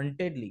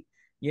unwantedly.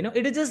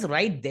 It is just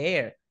right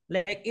there.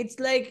 Like, it's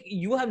like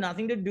you have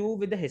nothing to do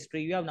with the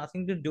history, you have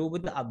nothing to do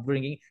with the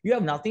upbringing, you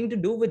have nothing to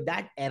do with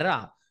that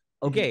era.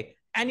 Mhm. Okay,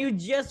 and you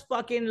just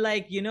fucking,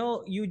 like,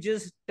 you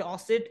just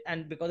toss it,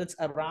 and because it's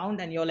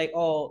around, and you're like,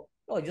 oh,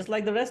 just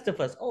like the rest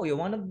of us, oh, you're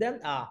one of them.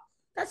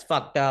 That's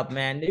fucked up,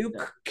 man. You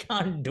Yeah.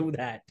 can't do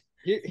that.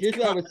 Here's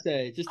what I would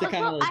say, just to also,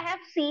 kind of like. I have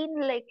seen,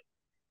 like,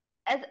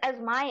 as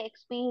my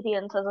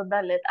experience as a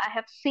Dalit, I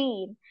have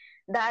seen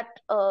that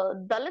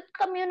Dalit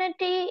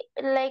community,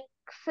 like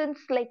since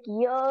like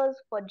years,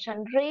 for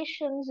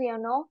generations,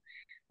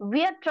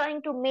 we are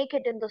trying to make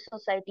it in the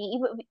society.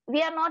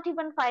 We are not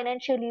even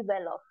financially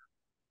well off,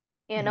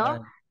 you know.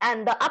 Right.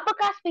 And the upper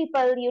caste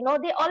people,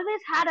 they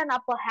always had an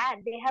upper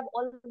hand. They have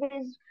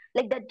always,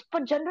 like, that for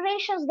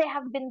generations. They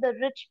have been the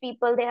rich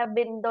people. They have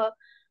been the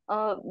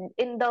uh,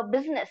 in the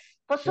business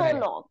for so Right.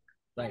 long.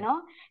 You Right.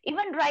 know,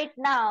 even right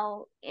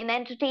now in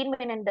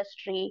entertainment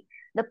industry,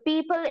 The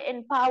people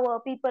in power,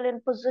 people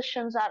in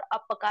positions are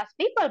upper caste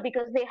people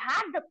because they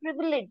had the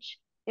privilege,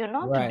 to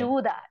Right.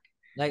 do that.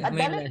 Like, A I mean,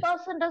 Dalit like,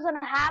 person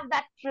doesn't have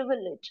that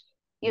privilege,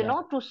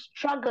 yeah. to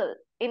struggle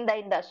in the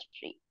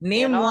industry,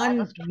 Name as a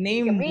one, struggling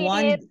name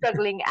one. comedian,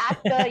 struggling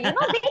actor.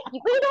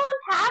 We don't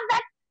have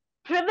that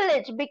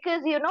privilege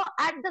because,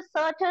 at the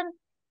certain,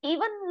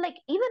 even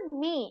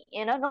me,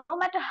 no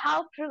matter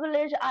how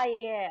privileged I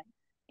am,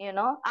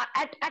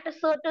 at a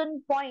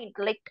certain point,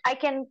 like I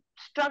can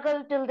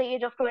struggle till the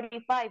age of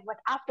 25, but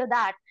after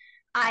that,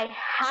 I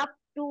have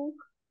to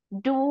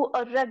do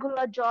a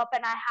regular job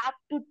and I have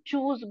to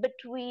choose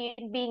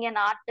between being an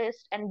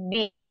artist and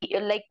be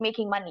like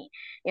making money.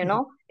 If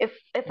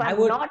I'm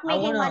not I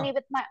making wanna, money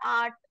with my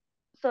art,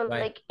 so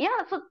right. like yeah,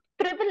 so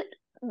privilege.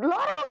 A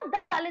lot of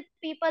Dalit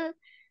people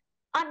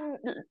are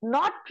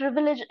not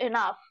privileged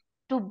enough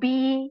to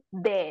be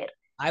there,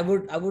 I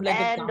would like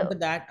to and counter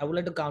that. I would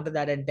like to counter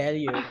that and tell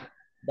you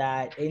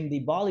that in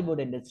the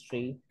Bollywood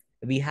industry,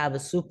 we have a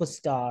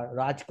superstar,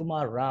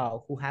 Rajkumar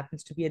Rao, who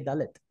happens to be a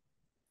Dalit.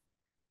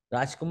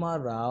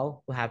 Rajkumar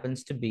Rao, who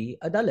happens to be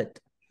a Dalit.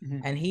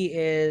 Mhm. And he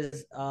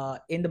is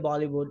in the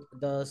Bollywood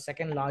the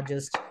second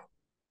largest.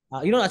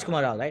 You know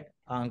Rajkumar Rao, right?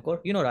 Ankur,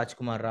 you know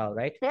Rajkumar Rao,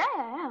 right? yeah,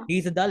 yeah, yeah.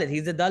 He's a Dalit.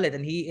 He's a Dalit,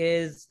 and he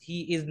is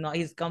not.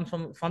 He's comes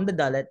from the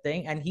Dalit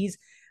thing, and he's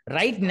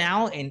right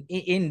now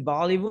in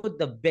Bollywood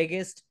the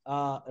biggest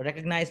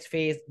recognized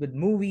face with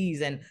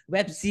movies and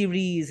web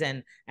series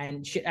and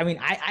shit. I mean,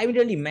 I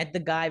really met the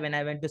guy when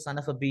I went to Son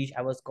of a Beach.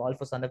 I was called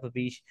for Son of a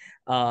Beach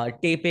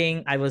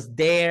taping. I was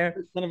there,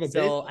 Son of a bitch.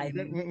 so I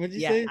What'd you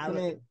yeah say? I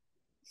was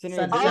Son of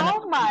a son bitch. son of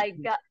Oh my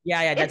God.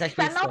 yeah, that's It's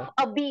actually son of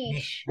so.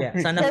 Abish. Yeah,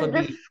 Son of a There's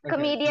this Beach. Okay.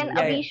 comedian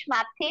Yeah, yeah. Abish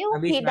Matthew.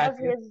 Abish He does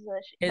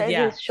Matthew.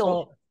 Yeah. his shows.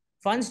 So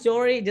fun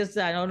story. Just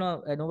I don't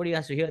know. Nobody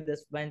has to hear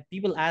this. When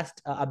people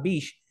asked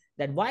Abish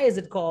that why is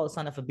it called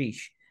Son of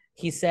Abish,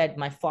 he said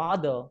my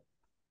father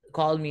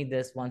called me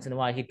this once in a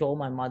while. He told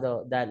my mother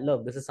that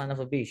look, this is Son of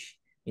Abish.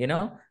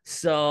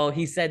 So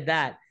he said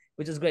that,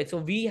 which is great. So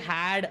we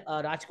had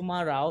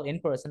Rajkumar Rao in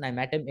person. I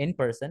met him in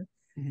person.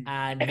 Mhm.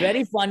 And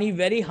very funny,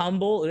 very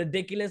humble,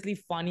 ridiculously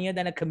funnier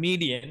than a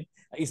comedian.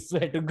 I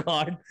swear to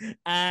God.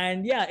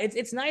 And yeah,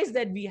 it's nice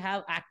that we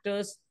have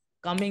actors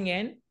coming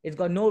in. It's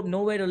got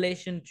no way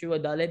relation to a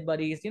Dalit,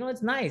 but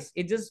it's nice.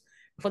 It just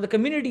for the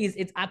communities,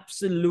 it's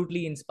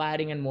absolutely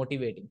inspiring and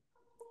motivating.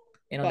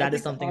 But I That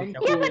is think the something which I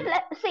Yeah, want Ankur.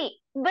 to do. see,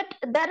 but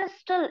there is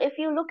still, if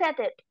you look at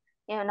it,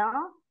 you know,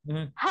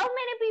 Mhm. how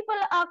many people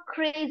are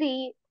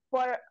crazy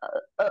for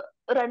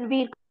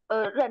Ranveer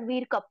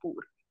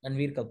Kapoor,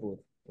 Ranveer Kapoor,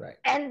 right?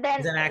 and then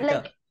He's an actor.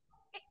 like,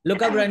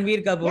 Look up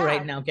Ranveer Kapoor yeah,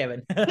 right now,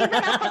 Kevin. he's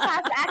an upper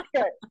caste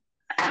actor.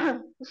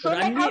 So So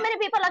like, how Ranveer, many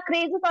people are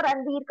crazy for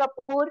Ranveer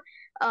Kapoor,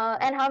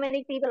 and how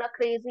many people are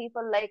crazy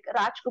for like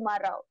Rajkumar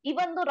Rao?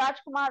 Even though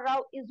Rajkumar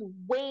Rao is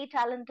way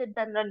talented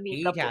than Ranveer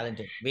way Kapoor,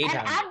 talented, way and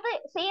talented. at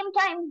the same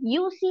time,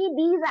 you see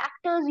these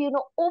actors,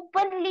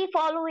 openly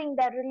following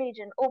their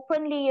religion,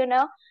 openly,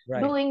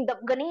 Right, doing the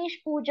Ganesh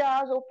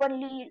pujas,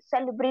 openly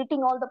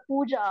celebrating all the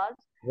pujas.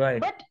 right.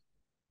 But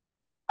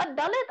a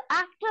Dalit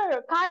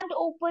actor can't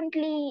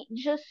openly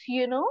just,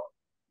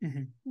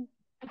 Mhm.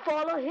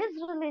 follow his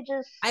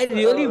religious. I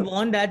really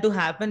want that to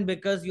happen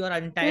because you are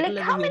entitled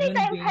Like, as a how many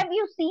human times being. have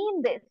you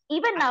seen this?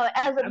 Even I, now,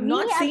 I've me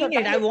not as a seen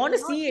it. I Dalit, want to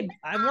see it. even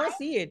I want to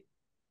see it.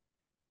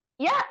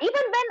 yeah,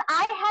 even when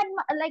I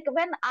had like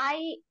when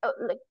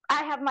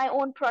I have my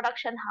own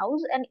production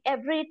house, and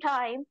every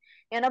time,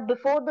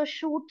 before the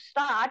shoot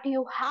start,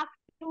 you have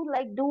to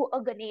like do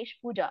a Ganesh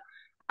puja.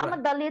 I'm a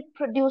Right, Dalit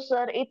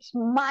producer, it's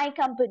my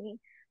company,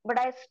 but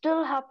I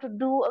still have to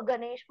do a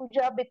Ganesh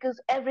puja because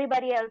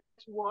everybody else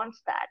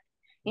wants that.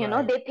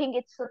 right. They think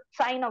it's a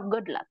sign of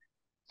good luck.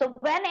 So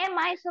when am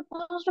I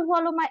supposed to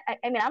follow my?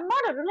 I mean, I'm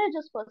not a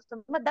religious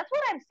person, but that's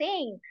what I'm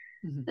saying.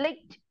 Mhm.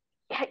 Like,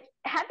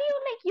 have you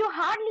you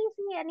hardly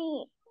see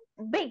any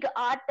big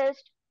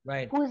artist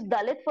Right. who is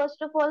Dalit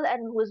first of all,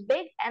 and who is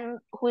big, and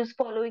who is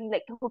following,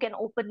 like, who can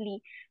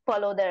openly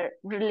follow their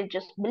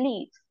religious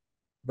beliefs.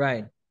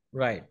 Right,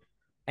 right.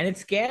 And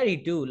it's scary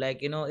too. Like,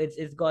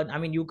 it's got, I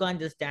mean, you can't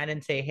just stand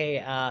and say, hey,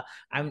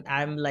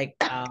 I'm like,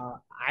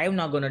 I'm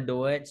not gonna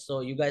do it. So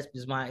you guys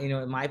is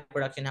my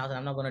production house and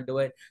I'm not gonna do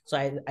it. So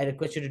I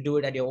request you to do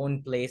it at your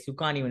own place. You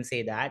can't even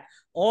say that.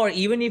 Or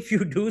even if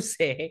you do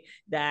say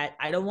that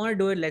I don't want to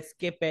do it, let's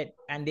skip it.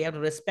 And they have to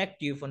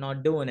respect you for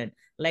not doing it.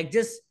 Like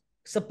just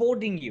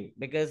supporting you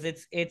because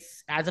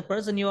it's as a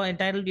person, you are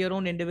entitled to your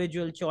own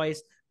individual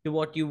choice to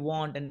what you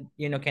want and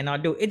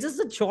cannot do. It's just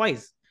a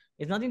choice.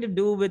 It's nothing to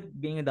do with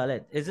being a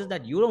Dalit. It's just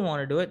that you don't want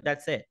to do it.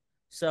 That's it.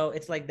 So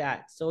it's like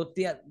that. So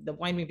the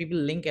point being, people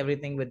link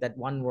everything with that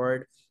one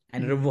word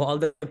and Mhm. revolve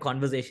the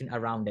conversation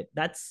around it.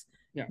 That's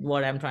Yeah.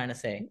 what I'm trying to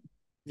say.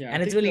 Yeah. I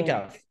And it's think really the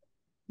tough.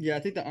 Yeah, I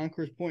think the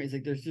Ankur's point is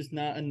like there's just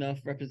not enough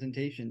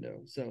representation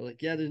though. So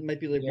like yeah, there might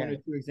be like one Yeah,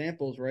 or two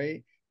examples,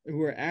 right?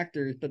 Who are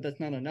actors, but that's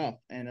not enough.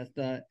 And that's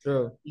not,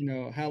 true.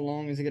 how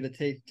long is it gonna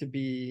take to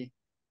be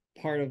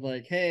part of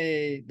like,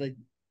 hey, like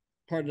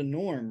part of the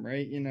norm,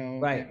 right?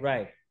 Right,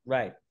 right,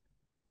 right.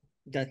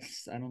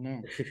 That's I don't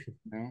know.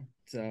 No,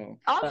 so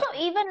Also,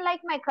 even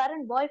like my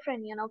current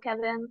boyfriend,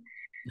 Kevin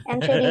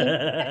and Chidi,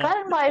 my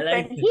current I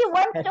boyfriend, like he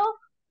wants to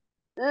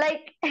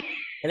like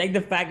I like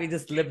the fact we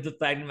just slipped the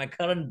fact my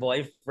current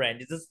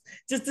boyfriend. You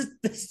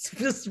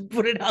just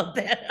put it out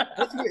there.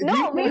 that's weird. Do you no,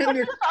 call we were him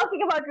your just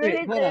talking about wait?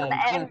 Hold religion on,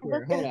 and this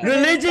Ankur, hold on. incident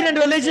Religion that and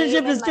just came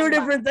relationship in is my two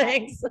different mind.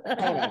 things.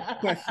 Hold on.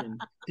 Question: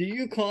 do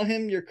you call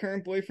him your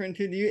current boyfriend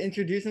too? Do you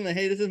introduce him like,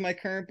 "Hey, this is my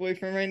current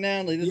boyfriend right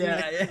now. Like, this is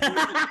my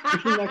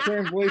this is my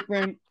current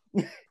boyfriend."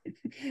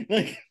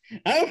 Like,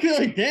 I would feel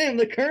like, damn,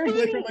 the current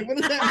boyfriend. Like, what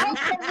does that mean?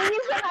 The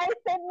reason I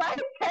said my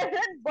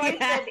current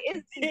boyfriend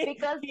is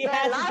because He the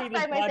has to see last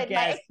this time I said my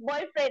podcast.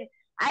 ex-boyfriend,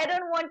 I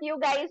don't want you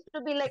guys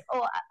to be like,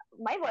 oh,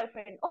 my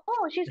boyfriend.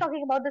 Oh, she's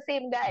talking about the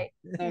same guy.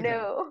 Okay.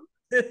 No.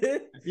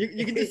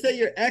 You can just say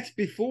your ex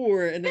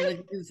before, and then like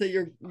you can say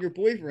your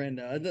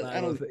boyfriend. I don't.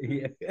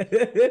 Yeah.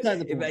 Beside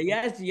the point. He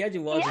has to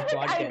watch Yeah, this but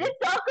I podcast. did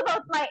talk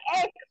about my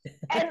ex,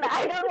 and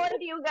I don't want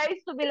you guys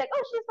to be like,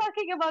 oh, she's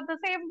talking about the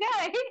same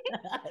guy.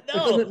 It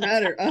No, doesn't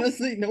matter.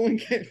 Honestly, no one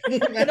cares. It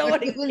doesn't matter.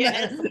 nobody It doesn't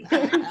matter. cares. No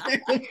one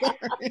cares. I'm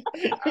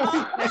sorry. No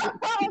one cares.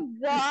 Oh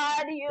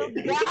God, you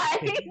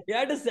guys. You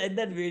have to send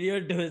that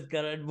video to his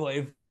current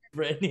boyfriend.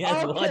 He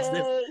has watched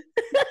this.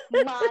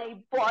 Okay, my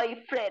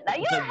boyfriend. Are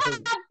you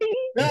happy?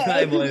 No,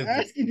 My I was just boyfriend.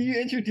 asking, do you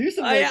introduce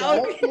him Oh, like yeah, that?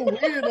 okay.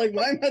 That's so weird. Like,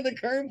 why am I the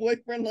current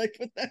boyfriend? Like,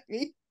 what that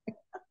mean?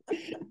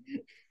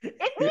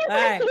 It means that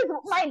Alright. he's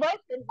my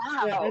boyfriend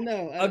now. Yeah, I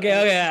know.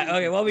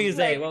 Okay. What will you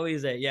say? Like- What will you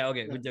say? Yeah,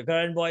 okay. With your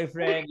current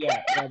boyfriend,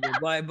 yeah.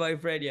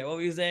 Boyfriend, yeah. What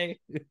will you say?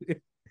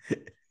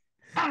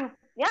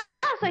 Yeah,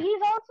 so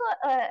he's also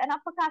an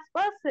upper caste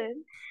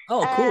person,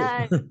 Oh, cool.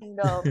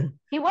 and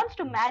he wants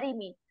to marry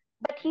me,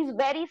 but he's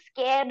very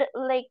scared,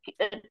 like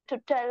to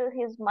tell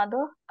his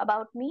mother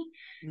about me.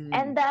 Mm.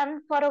 And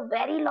then for a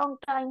very long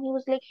time, he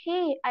was like,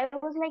 "Hey," I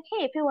was like,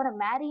 "Hey, if you want to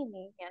marry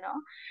me,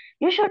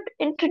 you should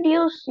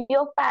introduce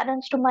your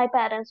parents to my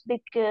parents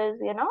because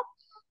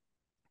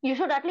you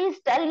should at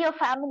least tell your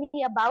family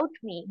about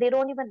me. They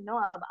don't even know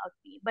about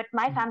me, but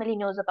my family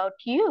knows about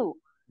you.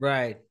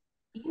 Right.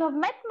 You have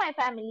met my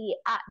family.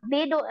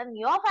 They don't, and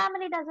your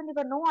family doesn't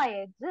even know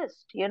I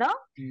exist.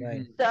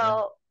 Right.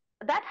 So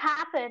that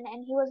happened,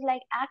 and he was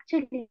like,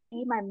 "Actually,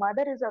 my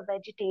mother is a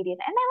vegetarian,"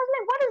 and I was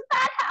like, "What does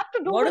that have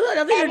to do What with does that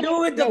have to anything?" do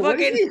with the Yo, what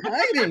is fucking he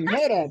hiding?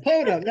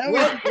 Hold up. Now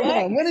What? hold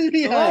on. What is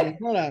he What? hiding?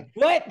 Hold on.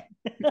 what?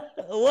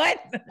 What?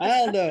 I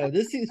don't know.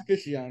 This seems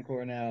fishy,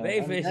 Encore. Now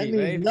Very I mean, that fishy,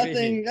 means very nothing.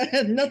 fishy. That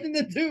has nothing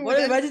to do What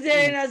with is anything.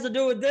 vegetarian has to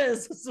do with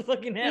this? What's the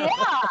fucking hell?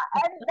 Yeah,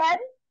 and then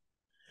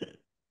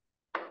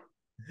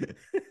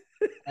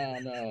Oh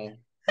no.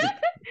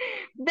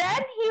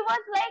 then he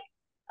was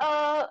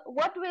like,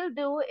 what we'll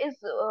do is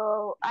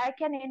I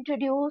can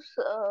introduce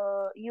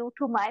you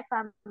to my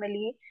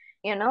family.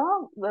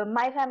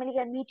 My family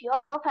can meet your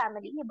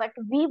family, but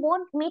we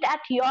won't meet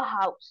at your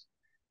house.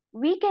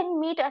 We can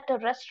meet at a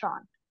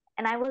restaurant.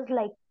 And I was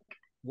like,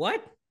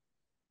 What?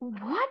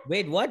 what?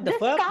 Wait, what the This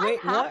fuck? can't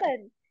Wait, what?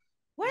 happen.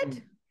 What?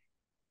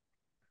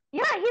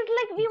 Yeah, he's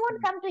like, we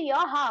won't come to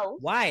your house.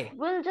 Why?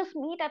 We'll just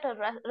meet at a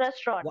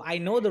restaurant. Well, I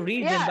know the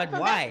reason, Yeah, but so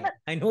why? that's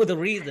I know the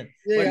reason.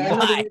 Yeah, But I know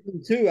the why?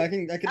 reason too. I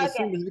can Okay.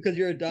 assume it's because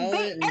you're a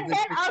Dalit. And then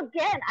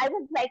again, I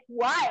was like,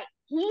 why?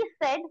 He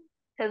said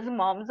his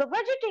mom's a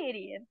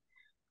vegetarian.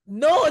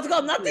 No, it's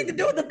got nothing to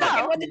do with the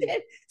fucking No. what they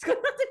did. It's got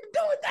nothing to do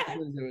with that.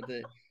 Nothing to do with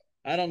it.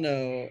 I don't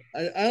know.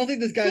 I don't think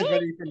this guy's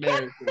ready for He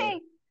marriage. kept saying,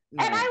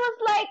 No. and I was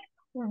like,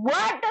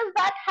 what does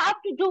that have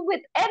to do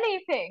with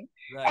anything?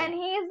 Right. And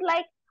he's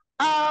like,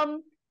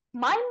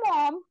 my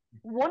mom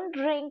won't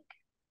drink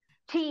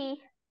tea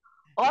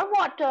or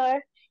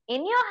water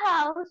in your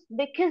house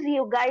because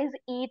you guys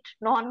eat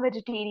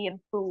non-vegetarian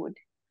food.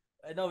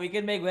 No, we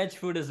can make veg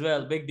food as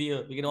well. Big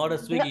deal. We can order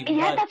No, Swiggy.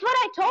 yeah, that's what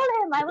I told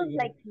him. I was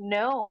Yeah. like,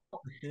 no,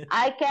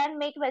 I can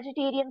make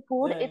vegetarian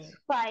food. Yeah, It's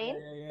fine.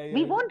 Yeah,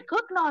 We won't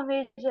cook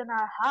non-veg in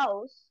our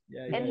house.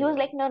 Yeah, And he was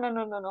like,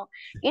 no.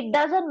 It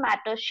doesn't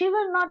matter. She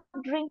will not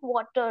drink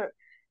water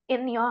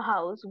in your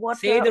house. Water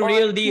Say the or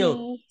real deal.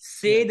 tea.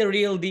 Say the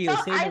real deal.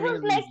 So Say I the real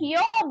was like, reason.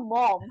 your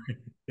mom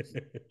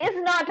is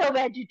not a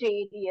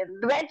vegetarian.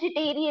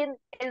 Vegetarian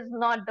is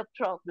not the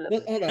problem.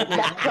 But hold on. The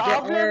Wait,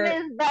 problem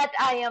is that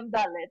I am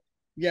Dalit.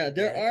 Yeah,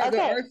 there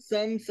Yeah. are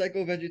some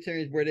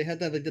psycho-vegetarians where they have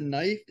to have like the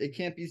knife. It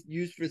can't be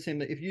used for the same.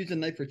 Like if you use a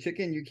knife for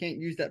chicken, you can't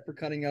use that for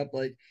cutting up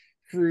like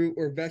fruit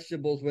or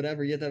vegetables,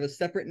 whatever. You have to have a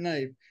separate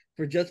knife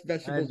for just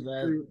vegetables,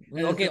 fruit. and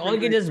a Okay, separate all you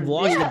can knife just for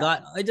wash meat. the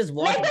gut. I just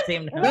wash Like, the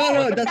same.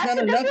 No, that's not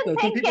the enough though. Some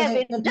thing, people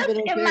Kevin. don't Just care.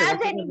 That's not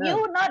imagine enough.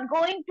 you not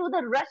going to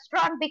the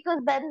restaurant because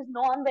there is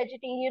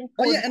non-vegetarian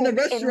food. Oh yeah, and the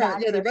cooked in restaurant.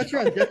 that Yeah, the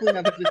restaurant. restaurant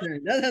definitely not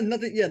vegetarian. That has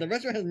nothing. Yeah, the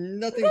restaurant has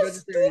nothing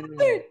That's vegetarian at all.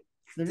 stupid.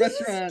 The This is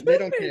restaurant, they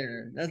don't stupid.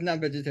 care. That's not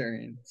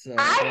vegetarian. So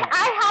I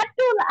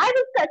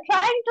was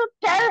trying to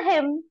tell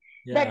him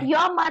that Yeah.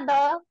 your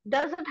mother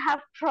doesn't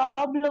have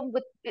problem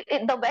with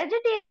the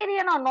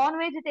vegetarian or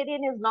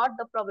non-vegetarian is not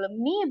the problem.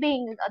 Me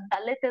being a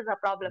Dalit is a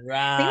problem. He was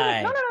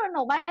like, Right.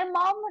 no. My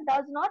mom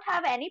does not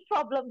have any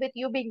problem with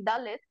you being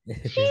Dalit.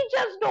 She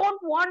just don't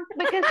want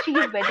because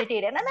she's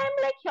vegetarian. And I'm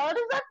like, here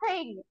is the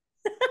thing.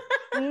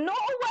 No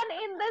one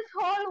in this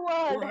whole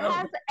world Wow.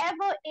 has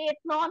ever ate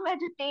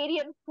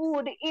non-vegetarian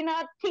food in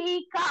a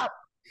teacup.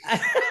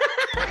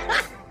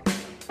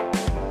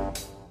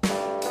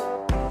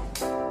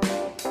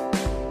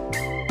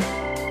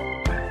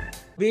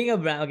 Being a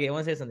Brahmin, okay, I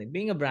want to say something.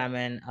 Being a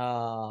Brahmin,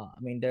 I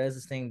mean, there is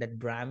this thing that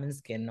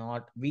Brahmins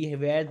cannot. We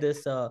wear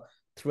this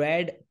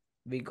thread.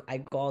 I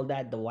call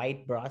that the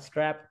white bra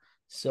strap.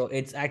 So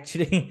it's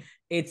actually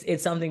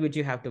it's something which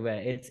you have to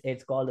wear.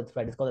 It's called a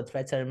thread. It's called a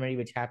thread ceremony,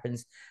 which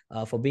happens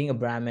for being a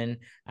Brahmin,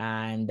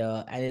 and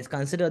it's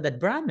considered that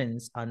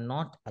Brahmins are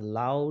not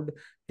allowed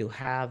to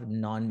have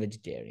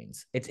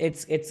non-vegetarians.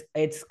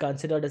 It's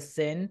considered a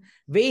sin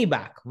way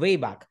back, way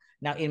back.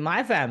 Now, in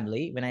my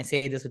family, when I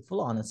say this with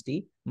full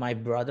honesty, my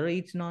brother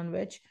eats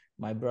non-veg.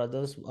 My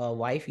brother's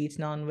wife eats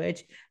non-veg.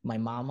 My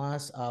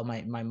mama's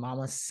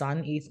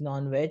son eats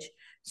non-veg.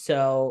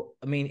 So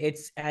I mean,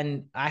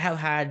 and I have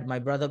had my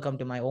brother come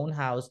to my own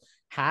house,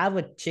 have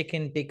a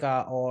chicken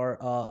tikka or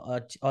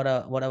a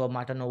whatever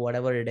mutton or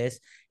whatever it is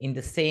in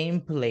the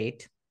same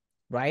plate,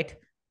 right?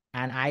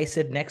 And I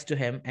sit next to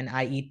him and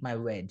I eat my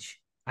veg.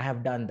 I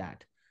have done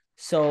that.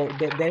 So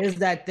there is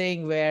that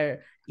thing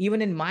where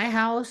even in my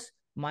house,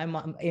 my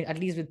mom, at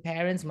least with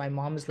parents, my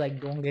mom is like,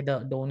 don't get a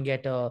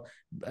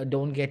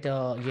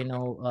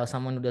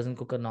someone who doesn't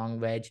cook a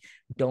non-veg.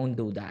 Don't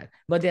do that.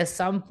 But there's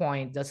some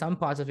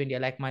parts of India,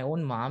 like my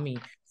own mommy,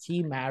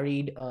 she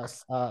married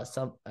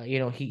some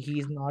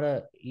he's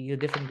not he's a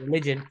different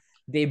religion.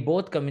 They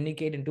both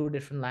communicate in two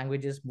different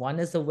languages. One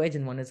is a veg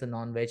and one is a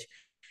non-veg,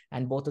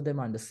 and both of them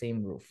are on the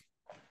same roof.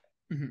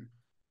 Mm-hmm.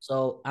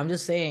 So I'm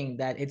just saying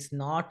that it's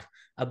not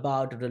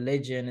about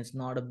religion, it's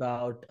not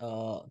about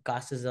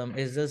casteism.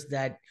 It's just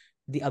that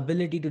the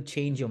ability to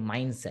change your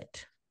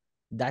mindset.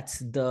 That's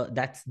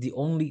the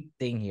only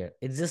thing here.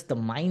 It's just the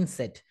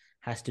mindset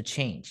has to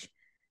change.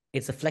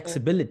 It's a Well,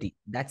 flexibility.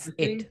 That's I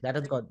it. think That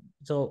has got.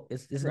 So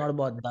it's right. not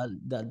about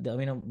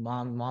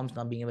mom's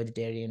not being a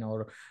vegetarian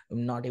or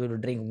not able to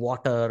drink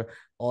water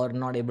or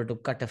not able to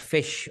cut a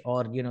fish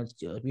or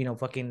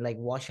fucking like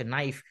wash a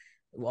knife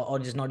or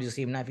just not use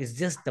the same knife. It's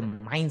just the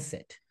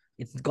mindset.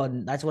 It's got.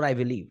 That's what I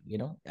believe.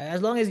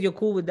 As long as you're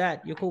cool with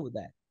that, you're cool with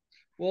that.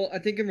 Well, I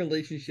think in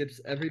relationships,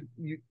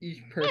 each Yeah,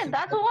 person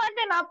that's has. what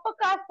an upper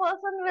caste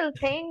person will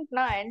think,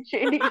 no,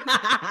 actually.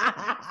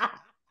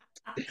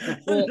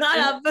 Well, Not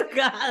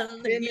uppercut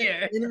in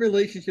here. in a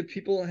relationship,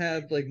 people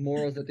have like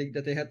morals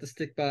that they have to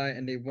stick by,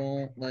 and they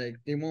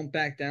won't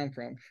back down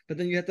from. But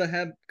then you have to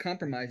have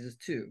compromises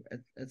too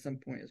at some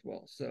point as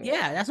well. So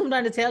Yeah, that's what I'm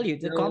trying to tell you.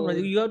 It's a common.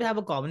 no, You have to have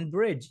a common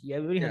bridge. Yeah,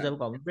 everybody has to yeah, have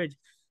a common bridge.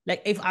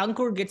 Like if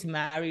Ankur gets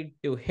married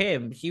to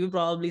him, he will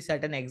probably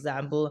set an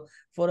example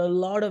for a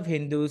lot of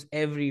Hindus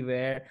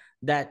everywhere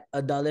that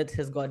a Dalit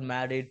has got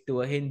married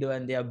to a Hindu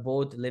and they are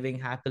both living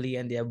happily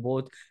and they are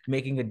both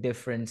making a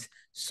difference.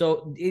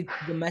 So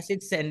the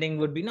message sending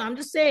would be no. I'm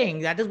just saying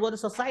that is what the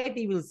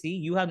society will see.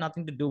 You have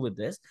nothing to do with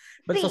this,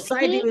 but See,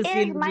 society will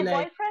see and will my be like,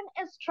 boyfriend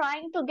is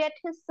trying to get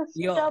his sister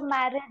yo,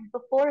 married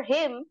before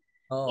him,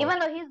 even oh,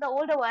 though he's the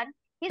older one.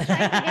 He's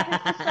trying to get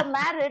his sister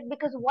married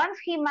because once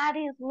he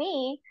marries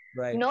me,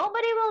 right.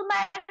 nobody will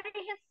marry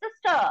his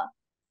sister.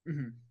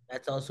 mhm.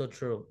 That's also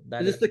true. Is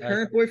That this is the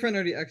current boyfriend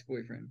or the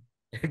ex-boyfriend?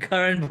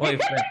 current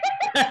boyfriend.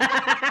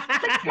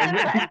 The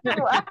correct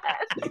one.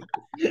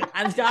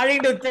 I'm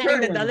starting to think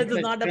Current that one. Dalit is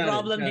Okay, not the got it,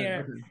 problem got it.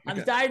 here. Okay, I'm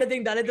okay. starting to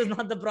think Dalit is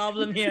not the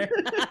problem here.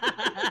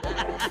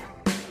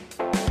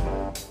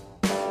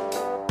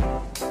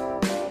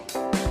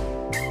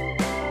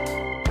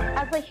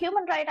 As a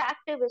human rights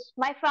activist,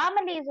 my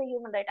family is a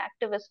human rights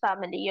activist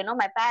family.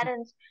 My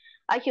parents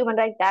are human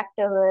rights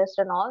activists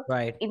and all.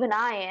 Right, Even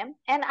I am,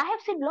 and I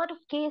have seen a lot of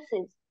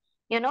cases.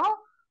 You know,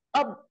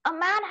 a, a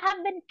man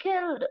have been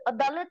killed, a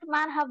Dalit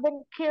man have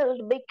been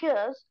killed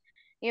because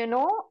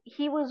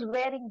he was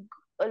wearing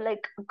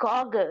like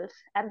goggles,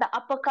 and the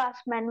upper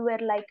caste men were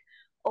like,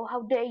 "Oh,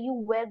 how dare you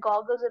wear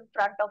goggles in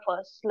front of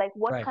us? Like,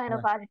 what right, kind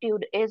of right,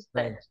 attitude is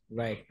right, this?"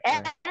 right,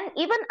 And right,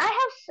 even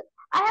I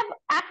have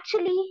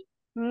actually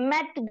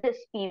met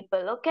these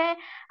people. Okay,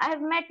 I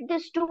have met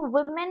these two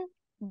women,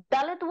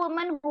 Dalit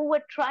women, who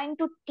were trying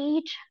to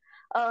teach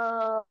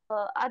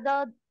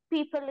other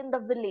people in the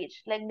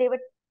village. Like they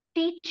were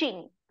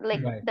teaching,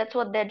 like Mhm. right, that's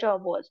what their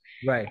job was.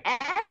 right,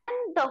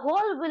 And the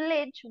whole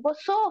village was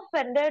so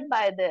offended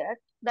by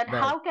that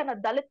right, how can a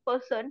Dalit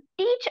person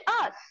teach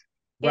us,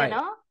 you right,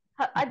 know,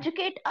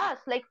 educate us?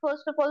 Like,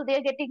 first of all,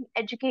 they're getting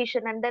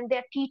education and then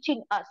they're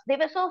teaching us. They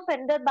were so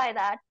offended by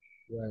that.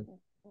 right.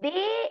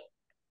 They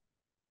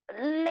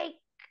like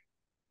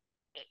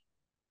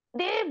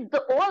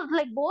the all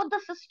like both the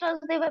sisters,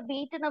 they were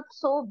beaten up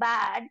so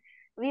bad.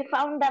 We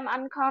found them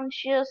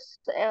unconscious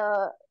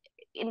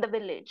in the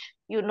village.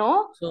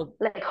 So,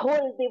 Like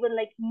whole they were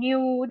like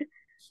nude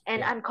and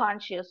yeah.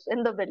 unconscious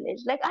in the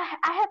village. Like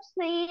I have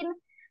seen,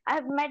 I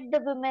have met the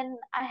women.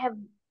 I have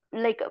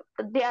like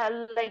they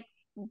are like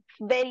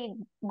very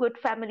good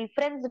family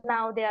friends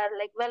now. They are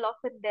like well off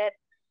in their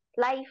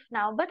life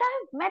now. But I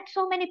have met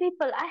so many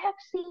people. I have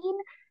seen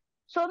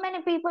so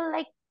many people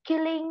like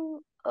killing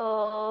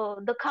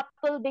the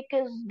couple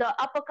because the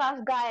upper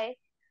caste guy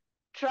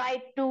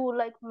tried to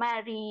like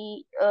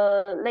marry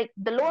like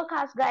the lower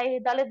caste guy,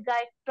 Dalit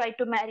guy tried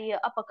to marry a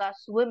upper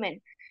caste woman,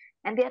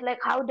 and they're like,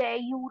 how dare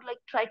you like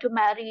try to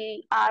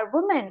marry our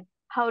women?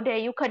 How dare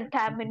you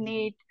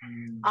contaminate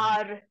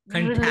our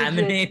religion,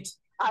 Contaminate.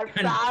 our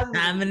family?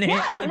 Contaminate.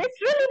 Yeah,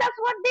 literally that's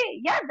what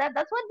they, yeah,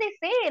 that's what they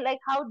say. Like,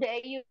 how dare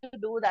you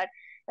do that?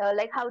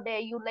 Like, how dare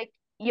you, like,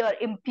 you're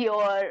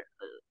impure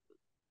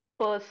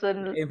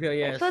person. Impure,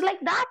 So yes. like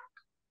that,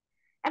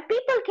 and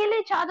people kill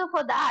each other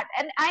for that.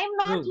 And I'm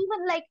not True.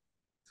 even like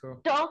True.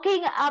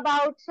 talking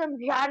about some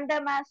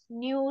random ass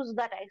news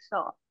that I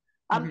saw.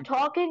 I'm Mhm.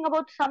 talking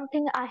about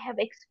something I have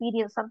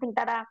experienced, something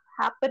that have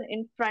happened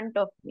in front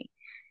of me.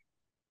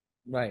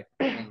 Right.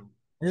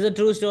 This is a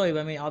true story.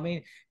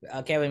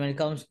 Kevin, when it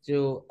comes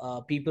to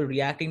people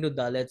reacting to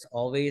Dalits,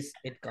 always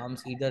it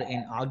comes either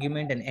in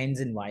argument and ends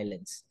in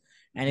violence,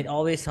 and it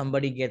always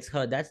somebody gets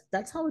hurt.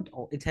 That's how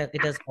it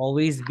has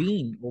always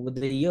been over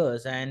the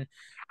years, and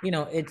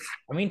it's.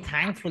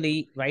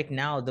 Thankfully, right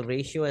now the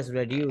ratio has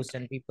reduced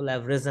and people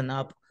have risen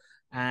up,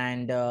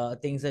 and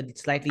things are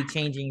slightly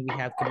changing. We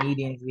have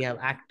comedians, we have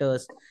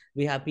actors,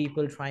 we have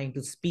people trying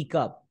to speak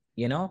up.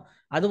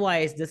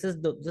 Otherwise, this is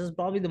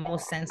probably the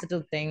most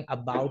sensitive thing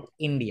about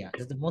India.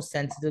 This is the most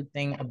sensitive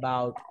thing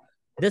about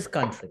this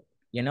country.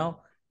 you know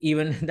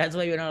Even that's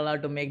why you're not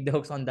allowed to make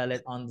jokes on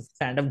Dalit on the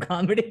stand-up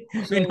comedy.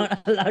 We're So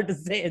not allowed to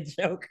say a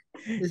joke.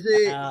 is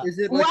it uh, is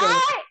it like a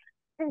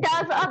Why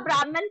does a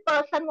Brahmin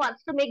person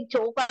wants to make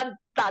joke on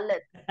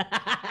Dalit?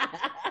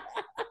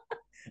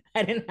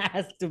 I didn't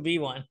ask to be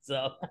one,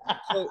 so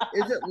so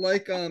is it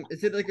like a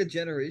But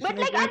generational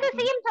like at the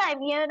thing? same time,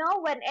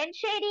 when N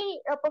Shady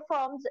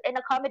performs in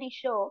a comedy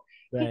show,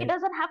 he right,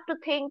 doesn't have to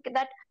think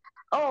that,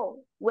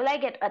 oh, will I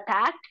get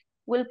attacked?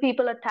 Will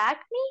people attack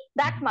me?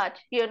 That mhm, much.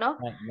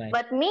 right, right,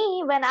 But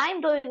me, when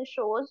I'm doing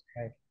shows,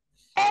 right.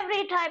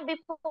 every time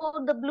before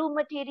the blue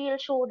material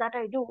show that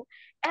I do,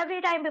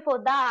 every time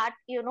before that,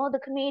 the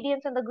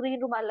comedians in the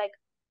green room are like,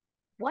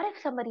 what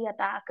if somebody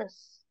attacks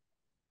us?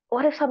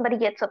 What if somebody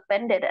gets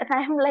offended? And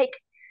I'm like,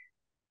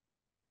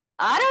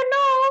 I don't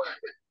know.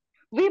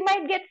 We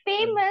might get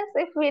famous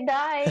if we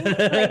die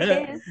like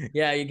this.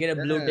 Yeah, you get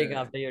a blue tick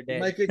Yeah, after you're you dead.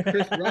 might get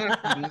Chris Rock.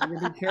 You gotta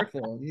be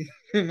careful.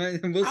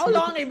 Will How Smith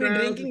long in the have you been crowd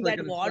just drinking like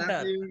that gonna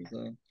slap water? you. So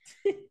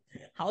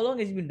How long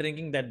has she been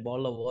drinking that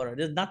bottle of water?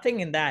 There's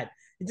nothing in that.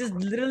 It just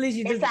literally,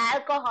 she It's just,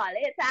 alcohol.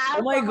 It's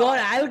oh my God,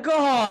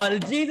 alcohol. alcohol.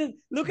 Jesus,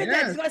 look at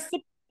that. yeah, She's got a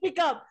sippy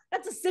cup.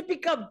 That's a sippy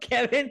cup,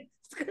 Kevin.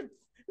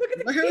 Look at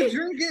the let her kid.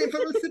 drink it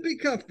from a sippy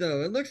cup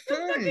though. It looks The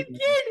fucking fine.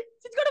 kid.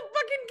 She's got a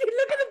fucking kid.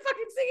 Look at the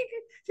fucking singing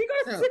kid. She got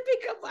a Yeah, sippy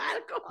cup of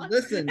alcohol.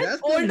 listen, That's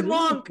that's the old move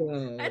monk.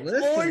 though.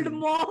 That's old Listen,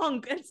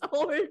 monk. That's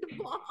old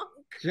monk.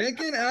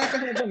 drinking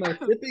alcohol from a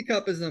sippy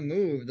cup is a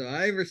move though.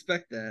 I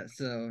respect that.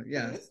 So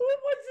yes,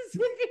 What's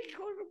this sippy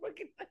cup?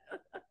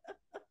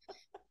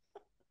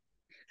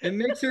 it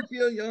makes her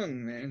feel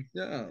young, man.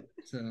 Yeah.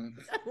 So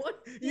What?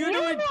 You You do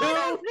it thought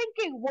I was too?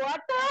 drinking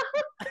water?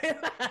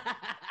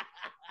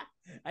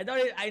 I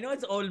know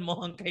it's old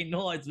monk. I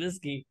know it's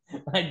whiskey.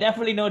 I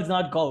definitely know it's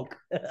not Coke.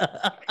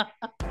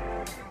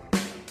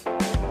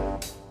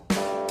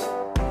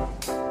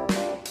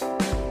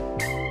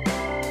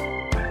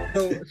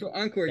 so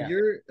Encore,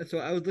 Yeah. so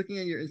I was looking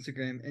at your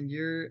Instagram and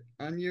you're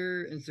on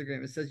your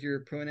Instagram, it says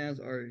your pronouns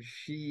are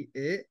she,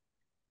 it.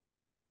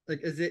 Like,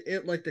 is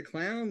it like the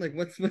clown? Like,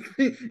 what's is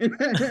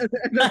that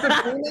the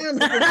pronoun?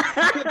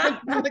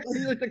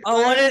 Like the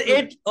Oh, what clown? is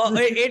it? Oh,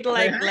 it The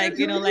like hat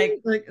maybe? Like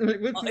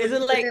is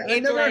it like I've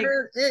it never like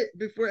heard it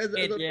before as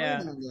it? a Yeah.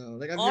 pronoun though.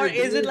 Like I've Or heard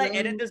is it they, like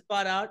edit them. this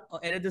part out? Or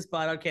edit this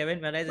part out,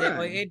 Kevin? When I say oh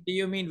Right. it, do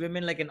you mean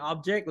women like an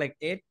object? Like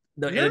it?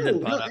 No, No, edit that no,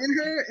 part out. in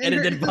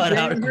Edit her that part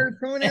out. Instagram, her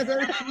pronouns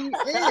are she,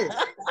 it.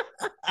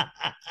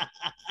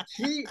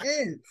 She,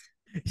 it.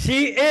 She,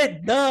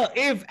 it, the,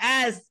 if,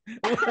 as.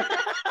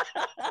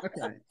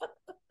 Okay.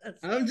 That's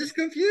I'm funny. just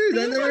confused.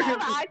 I People never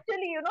have heard.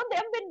 actually,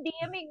 they've been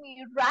DMing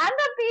me.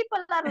 Random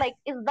people are like,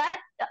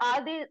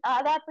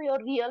 are that your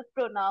real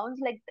pronouns?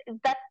 Like, is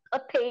that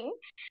a thing?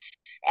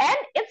 And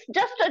it's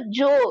just a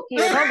joke,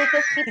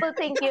 because people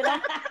think,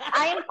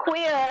 I am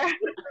queer.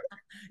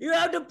 You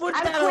have to put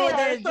I'm that over queer.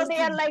 there So just they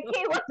to are like,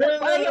 hey, No, what no,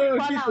 are your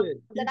no, keep pronouns? it,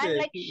 Then keep I'm it,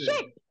 like, keep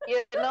shit.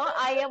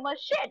 I am a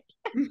shit.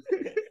 you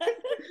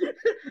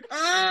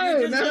Oh,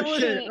 just no remove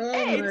shit. She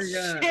Oh is.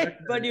 my god. shit,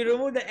 but Okay. you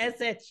remove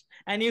the sh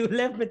and you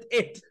left with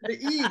it. The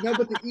E, no,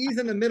 but the E's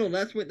in the middle.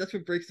 That's what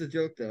breaks the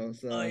joke though. Oh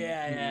So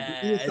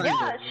yeah, the E is yeah. Yeah,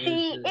 silent.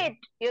 she, it,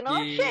 shit.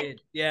 Shit,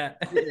 yeah.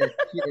 She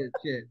is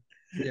shit.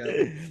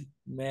 Yeah.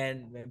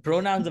 Man,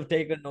 pronouns have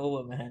taken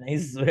over, man. I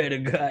swear to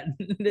God,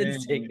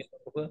 it's Damn. taken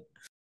over.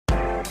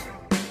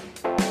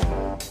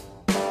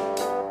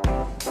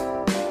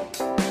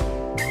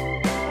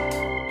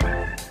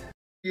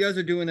 You guys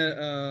are doing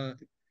a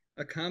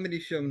comedy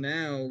show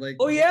now. Like,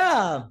 Oh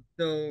yeah.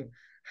 so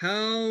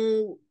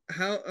how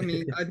I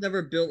mean, I've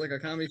never built like a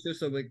comedy show,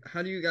 so like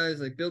how do you guys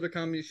like build a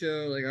comedy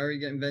show? Like are you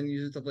getting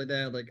venues and stuff like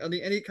that? Like are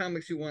there any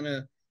comics who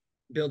wanna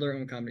build their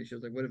own comedy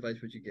shows? Like what advice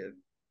would you give?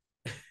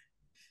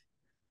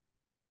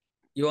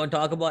 You want to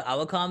talk about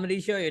our comedy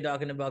show? Or you're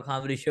talking about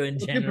comedy show in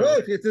Okay, general.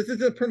 both. This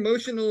is a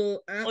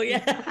promotional. Oh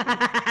yeah.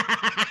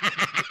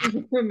 This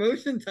is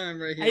promotion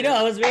time right here. I know.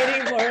 I was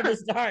waiting for her to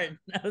start.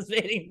 I was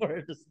waiting for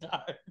her to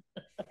start.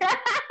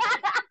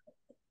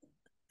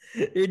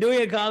 You're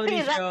doing a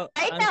comedy See, show.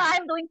 right now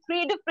I'm doing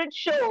 3 different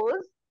shows.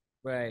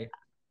 Right.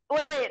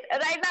 Wait,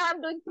 right now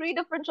I'm doing 3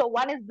 different shows.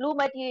 One is Blue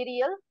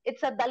Material.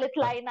 It's a Dalit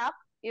lineup,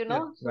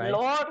 so Right.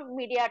 lot of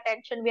media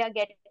attention we are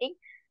getting.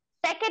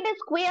 Second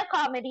is Queer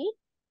Comedy,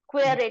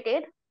 Queer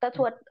Rated. That's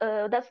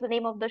the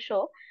name of the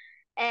show,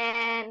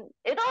 and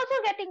it also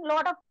getting a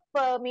lot of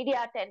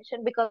media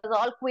attention because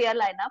all queer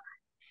lineup.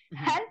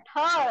 And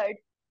third,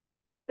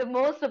 the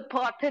most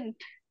important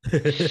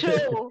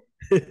show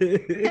is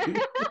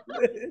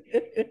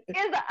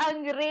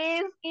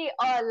Angrez Ki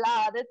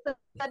Aulad. It's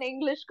an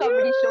English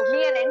comedy show.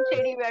 Me and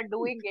Enchedi, we are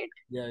doing it.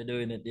 Yeah, we're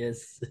doing it.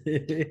 Yes.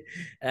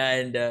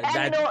 And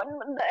And that.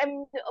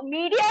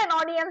 media and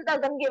audience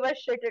doesn't give a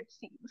shit, it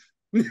seems.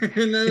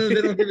 No,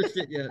 they don't give a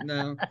shit yet.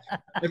 No,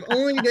 if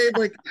only they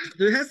like.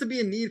 There has to be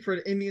a need for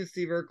an Indian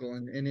Steve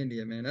Urkel in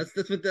India, man. That's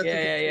what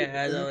Yeah.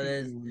 That's how it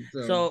is.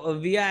 So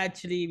we are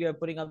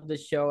putting up the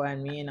show,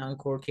 and me and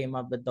Ankur came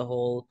up with the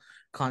whole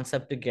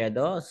concept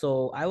together.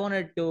 So I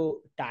wanted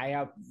to tie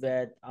up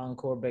with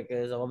Ankur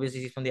because obviously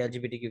he's from the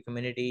LGBTQ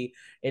community.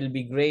 It'll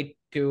be great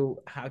to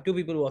have two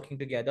people working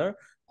together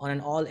on an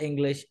all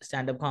English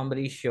stand-up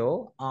comedy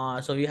show.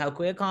 So you have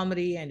queer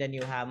comedy, and then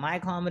you have my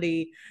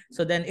comedy.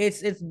 So then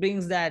it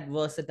brings that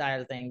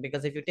versatile thing,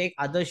 because if you take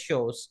other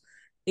shows,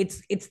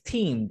 it's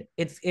themed.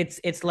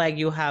 It's like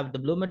you have the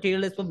Blue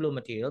Material is for Blue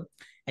Material,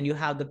 and you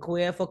have the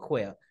queer for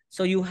queer.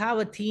 So you have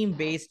a theme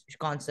based,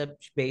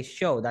 concept based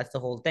show. That's the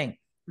whole thing.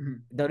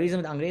 The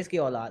reason with Angrez Ki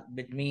Aulad,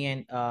 with me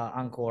and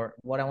Ankur,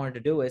 what I wanted to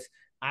do is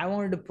I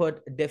wanted to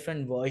put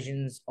different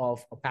versions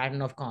of a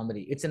pattern of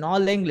comedy. It's an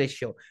all English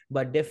show,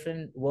 but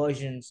different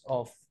versions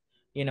of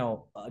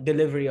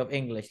delivery of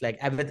English,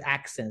 like with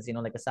accents,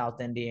 like a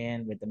South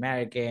Indian, with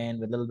American,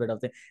 with a little bit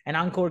of thing. And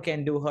Ankur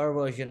can do her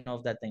version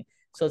of that thing.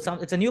 So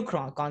it's a new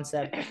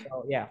concept.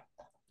 So yeah,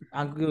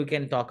 Ankur, we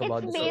can talk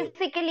about It's this.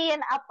 basically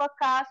an upper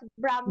caste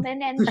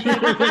Brahmin and Shady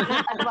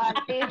taking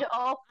advantage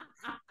of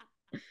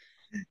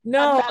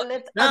No,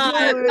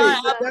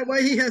 that's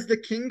why he has the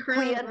king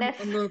crown queerness.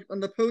 on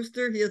the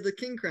poster. He has the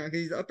king crown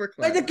because he's upper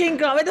class. Where's the king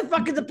crown? Where the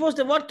fuck is the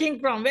poster? What king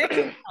crown? Where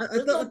king crown?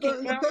 I thought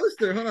the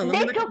poster. Hold on.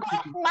 They took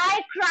off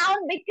my crown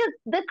because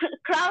the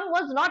crown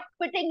was not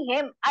fitting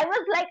him. I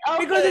was like,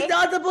 okay, because it's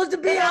not supposed to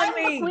be on I'm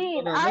me. the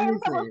queen. On, I am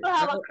supposed to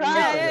have a crown.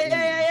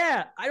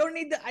 Yeah. I don't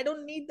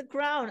need the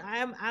crown.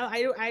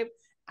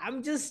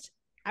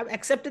 I've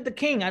accepted the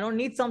king. I don't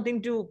need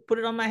something to put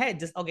it on my head.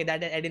 Just okay.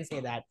 That I didn't say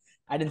that.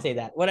 I didn't say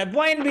that. What a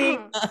point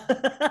being.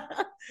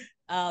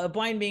 The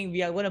point being,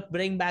 we are going to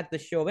bring back the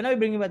show. When are we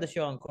bringing back the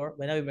show, Ankur?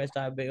 When are we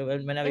start?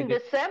 In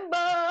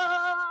December.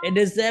 In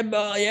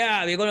December,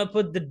 yeah, we're gonna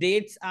put the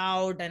dates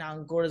out, and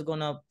Ankur is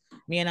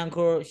me and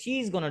Ankur,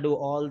 she's gonna do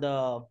all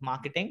the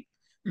marketing.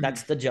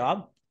 That's the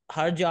job.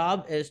 Her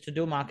job is to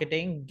do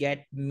marketing,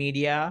 get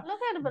media. Look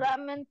at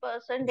Brahmin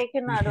person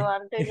taking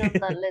advantage of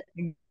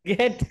Dalit.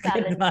 Get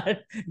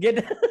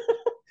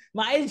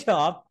my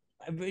job.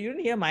 You didn't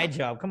hear my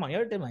job. Come on,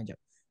 you tell my job.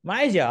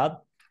 My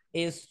job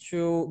is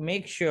to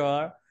make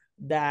sure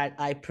that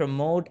I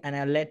promote and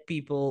I let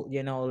people,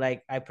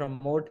 I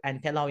promote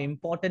and tell how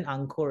important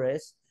Ankur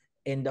is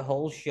in the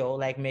whole show,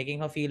 like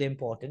making her feel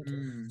important.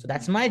 So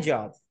that's my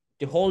job,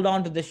 to hold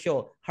on to the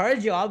show. Her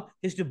job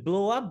is to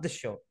blow up the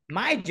show.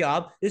 My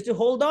job is to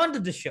hold on to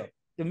the show,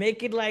 to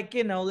make it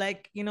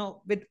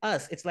with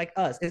us. It's like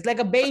us. It's like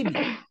a baby.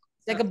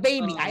 It's like a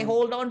baby. I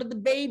hold on to the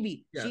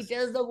baby. Yes. She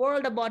tells the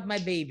world about my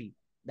baby.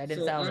 That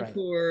didn't sound right.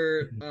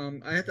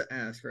 I have to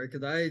ask, right?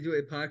 Because I do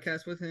a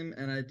podcast with him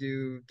and I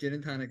do gin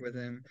and tonic with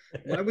him.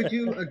 Why would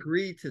you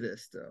agree to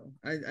this, though?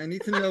 I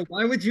need to know,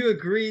 why would you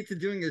agree to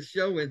doing a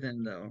show with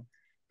him, though?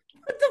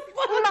 What the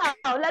fuck?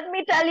 Now, let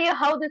me tell you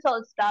how this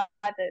all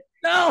started.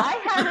 No.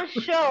 I had a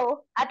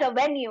show at a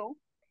venue,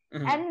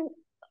 and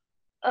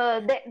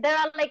there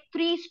are like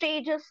 3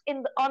 stages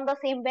on the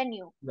same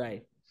venue.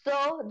 Right.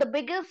 So the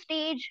biggest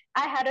stage,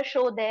 I had a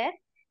show there,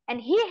 and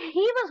he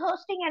was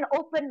hosting an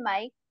open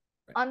mic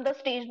on the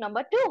stage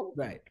number 2.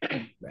 Right.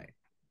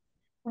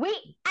 We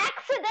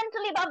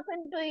accidentally bumped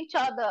into each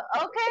other.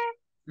 Okay,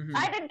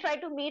 I didn't try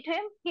to meet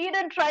him. He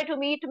didn't try to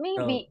meet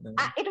me.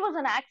 It was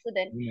an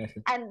accident.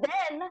 And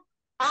then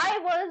I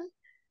was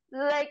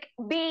like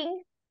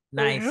being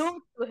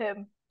rude to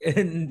him.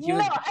 No,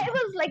 I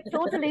was like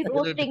totally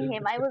roasting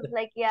him. I was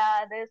like,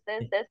 yeah, this.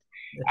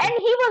 And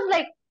he was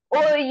like,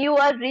 oh, you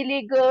are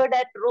really good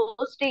at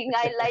roasting.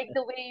 I like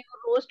the way you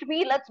roast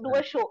me. Let's do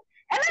a show.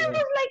 And I was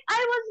like,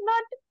 I was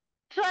not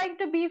trying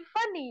to be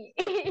funny.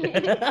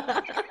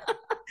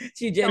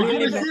 She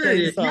genuinely was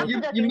serious.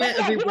 You meant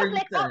every word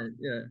you said.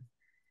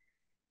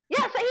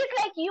 Yeah, so he's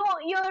like, you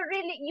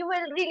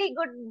were really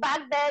good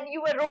back then.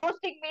 You were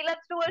roasting me.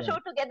 Let's do a show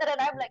together.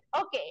 And I'm like,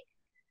 okay,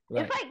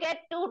 if I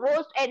get to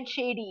roast and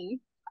Shady,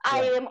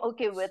 I am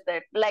okay with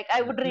it. Like,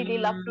 I would really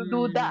love to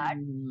do that.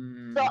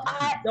 So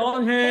I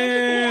Don't basically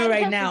hear I'm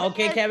right just now,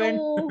 okay, there Kevin?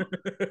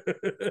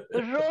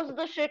 to roast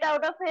the shit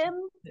out of him.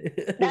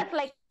 That's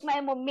like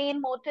my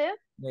main motive.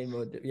 Main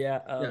motive. Yeah.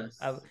 Yes.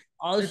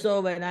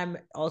 Also, when I'm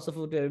also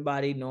to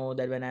everybody know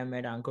that when I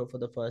met Ankur for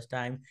the first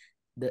time,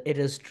 it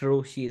is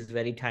true. She is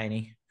very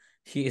tiny.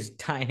 She is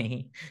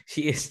tiny.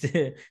 She is.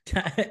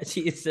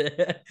 She is.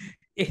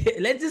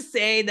 Let's just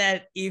say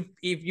that if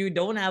you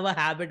don't have a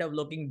habit of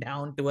looking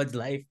down towards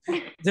life,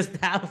 just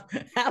have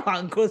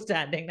Ankur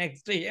standing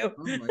next to you.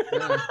 Oh my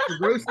gosh, the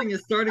roasting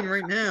is starting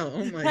right now.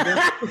 Oh my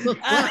god.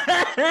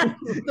 I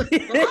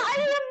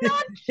am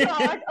not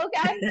short.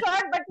 Okay, I'm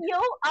short, but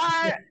you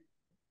are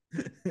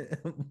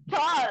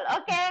tall.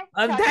 Okay.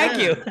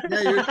 Thank you.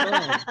 Yeah, you're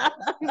tall.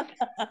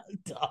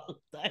 Tall,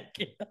 thank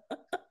you.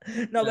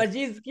 No, but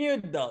she's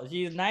cute though.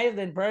 She's nice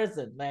in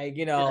person. Like,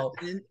 you know.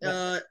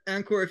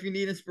 Ankur, if you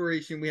need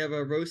inspiration, we have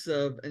a roast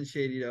of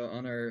Enchedido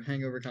on our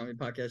Hangover Comedy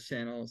Podcast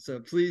channel. So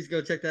please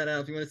go check that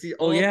out if you want to see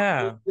all Oh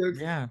yeah, jokes.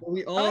 yeah.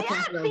 We all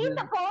I've seen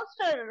the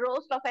poster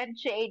roast of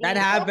Enchedi. That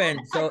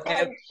happened. So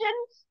attention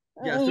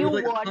yes, you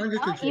like want. Even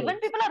jokes.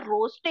 people are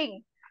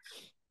roasting.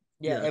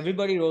 Yeah,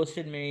 everybody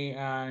roasted me,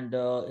 and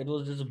it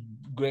was just a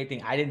great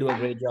thing. I didn't do a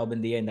great job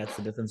in the end. That's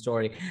a different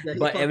story. Yeah,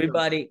 but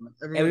everybody did.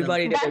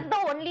 That's the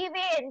only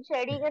way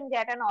Enchedi can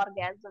get an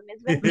orgasm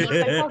is when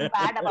people talk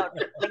bad about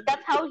it. Like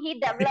that's how he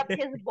developed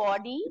his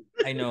body.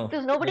 I know.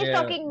 Because nobody's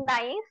talking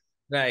nice.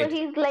 Right. So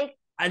he's like,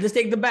 I'll just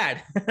take the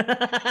bad.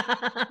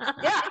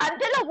 yeah,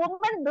 until a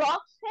woman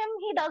blocks him,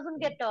 he doesn't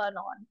get turned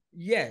on.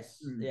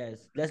 Yes,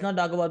 yes. Let's not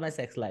talk about my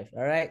sex life.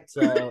 All right.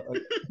 So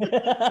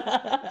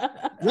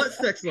what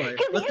sex life?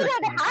 What sex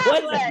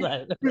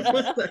life?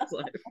 What sex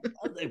life?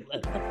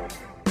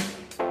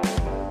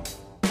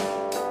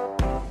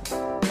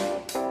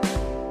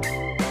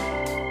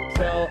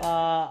 So,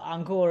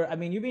 Ankur, I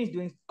mean, you've been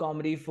doing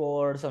comedy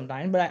for some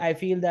time, but I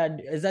feel that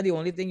is that the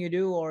only thing you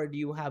do, or do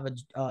you have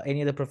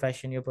any other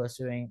profession you're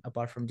pursuing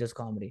apart from just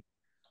comedy?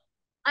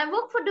 I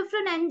work for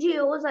different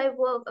NGOs. I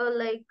work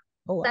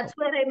that's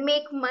where I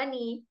make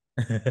money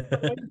for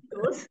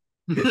NGOs,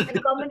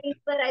 and comedy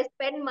is where I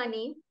spend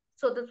money.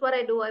 So that's what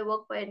I do. I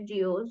work for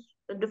NGOs,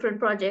 different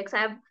projects.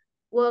 I've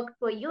worked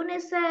for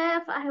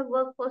UNICEF. I have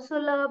worked for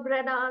Sulabh,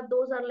 Reda.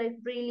 Those are like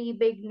really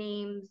big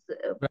names.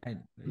 Right.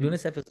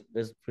 UNICEF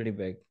is pretty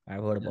big.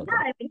 I've heard about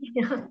that. I mean,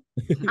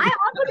 I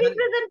also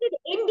represented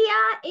India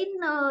in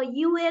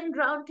UN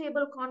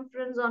Roundtable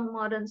Conference on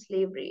Modern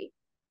Slavery.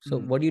 So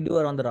what do you do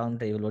around the round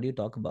table? What do you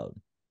talk about?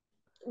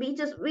 We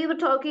were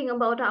talking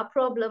about our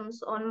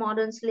problems on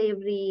modern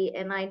slavery,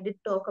 and I did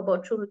talk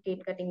about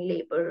sugarcane cutting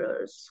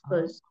laborers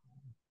because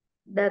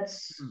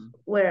that's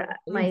where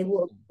my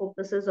work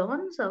focuses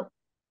on. So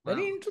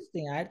very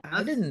interesting. I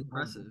didn't.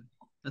 Impressive.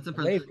 That's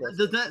impressive.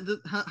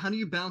 How do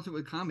you balance it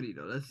with comedy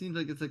though? That seems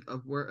like it's like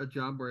a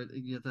job where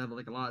you have to have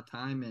like a lot of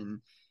time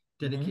and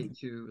dedicate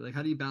to. Like,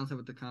 how do you balance it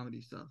with the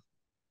comedy stuff?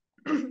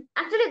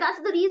 Actually, that's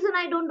the reason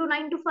I don't do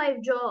 9 to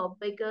 5 job,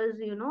 because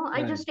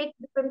I just take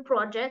different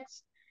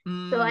projects.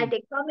 So I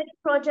take comedy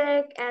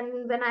project,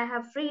 and when I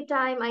have free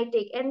time, I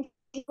take NG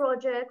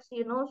projects.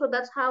 So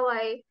that's how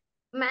I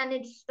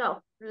manage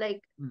stuff.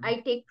 Like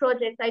I take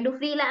projects. I do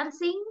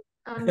freelancing.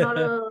 I'm not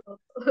a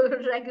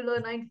regular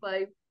 9 to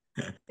 5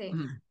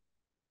 thing.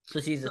 So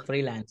she's a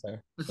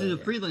freelancer. She's a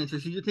freelancer.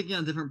 So you're taking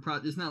on different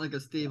projects. It's not like a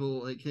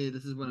stable, like, hey,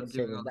 this is what I'm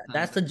doing all the time.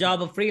 That's the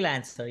job of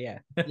freelancer, yeah.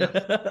 And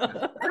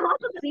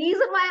also the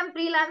reason why I'm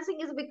freelancing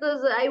is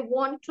because I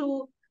want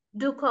to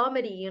do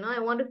comedy. I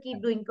want to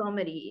keep doing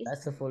comedy.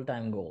 That's a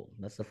full-time goal.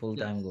 That's a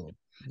full-time goal.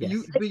 Yes. That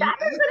is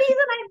the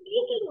reason I'm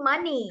making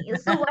money.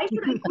 So why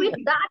should I quit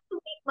that to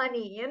make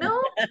money?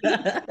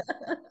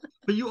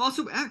 But you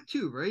also act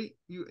too, right?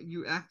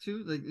 You act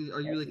too. Like,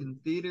 are you like in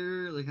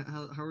theater? Like,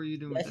 how are you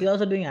doing? Yes, you're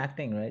also doing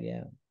acting, right?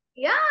 Yeah.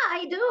 Yeah,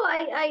 I do.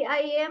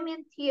 I am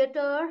in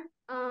theater.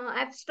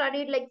 I've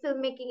studied like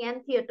filmmaking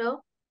and theater,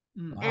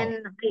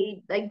 and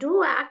I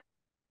do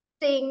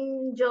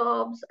acting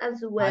jobs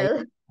as well.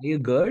 Are you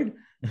good?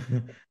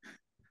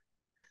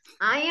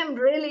 I am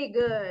really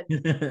good.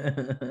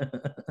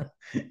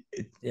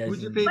 Yes.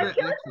 Who's your favorite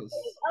actress?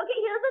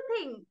 Here's the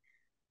thing.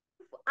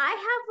 I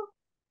have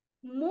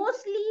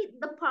mostly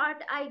the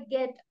part I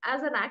get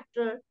as an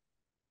actor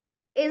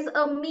is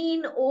a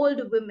mean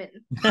old woman.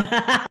 Granny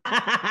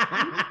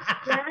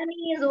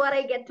is what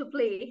I get to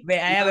play. Wait,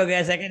 I have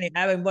a second. I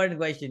have an important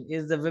question.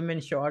 Is the women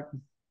short?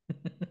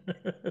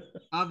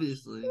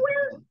 Obviously.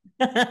 Well,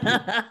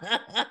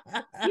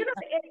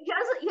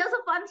 here's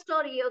a fun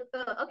story.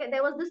 Okay,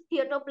 there was this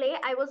theater play.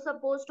 I was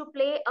supposed to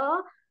play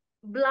a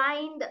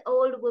blind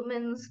old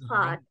woman's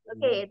part.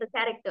 Okay, the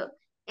character,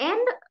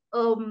 and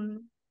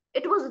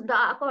it was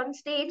dark on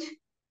stage,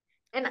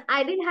 and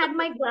I didn't have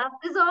my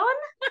glasses on.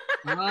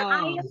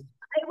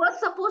 I was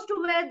supposed to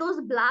wear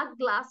those black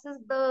glasses,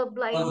 the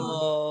blind, and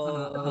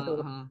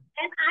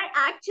I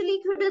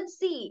actually couldn't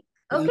see.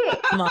 Okay.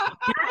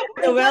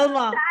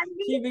 Velma.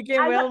 She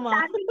became Velma. I was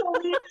standing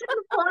ovation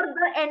for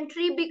the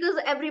entry because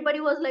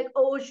everybody was like,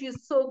 "Oh,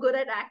 she's so good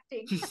at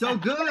acting." She's so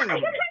good. I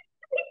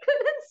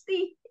couldn't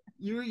see.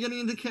 You were getting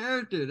into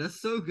character.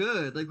 That's so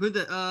good. Like with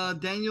the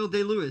Daniel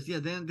Day-Lewis. Yeah,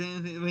 Dan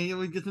when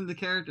he gets into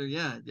character.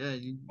 Yeah.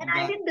 You And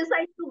I got didn't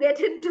decide to get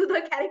into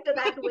the character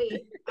that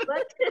way,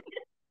 but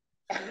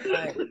Right.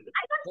 I got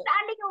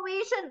standing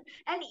ovation,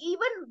 and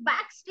even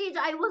backstage,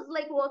 I was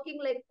like working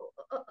like,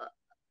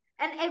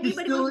 and he's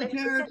everybody was still in like,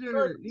 "This is good,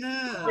 character. so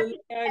Yeah. much in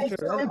Character.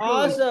 So That's character." good.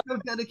 awesome. So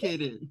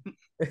dedicated.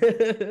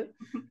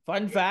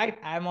 Fun fact,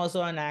 I'm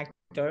also an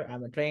actor.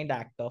 I'm a trained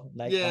actor,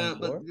 like Yeah,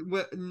 but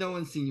Ankur. no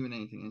one's seen you in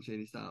anything in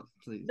Shady Stop,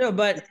 please. No,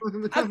 but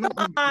We're come talking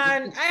about- on, I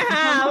we're talking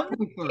have about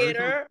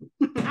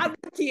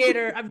Ankur.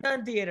 theater. I've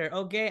done theater.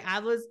 Okay,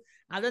 I've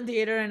done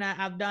theater, and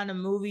I've done a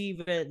movie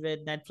with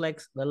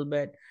Netflix a little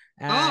bit.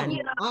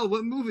 And Oh,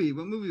 what movie?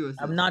 What movie was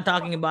I'm this? not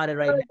talking about it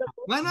right now.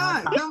 Why I'm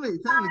not not? Tell me.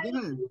 Go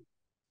ahead.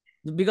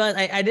 because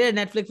I did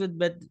a Netflix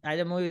but I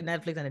did a movie with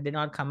Netflix and it did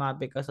not come out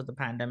because of the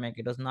pandemic.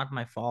 It was not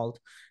my fault,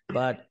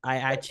 but I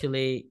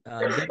actually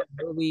did a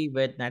movie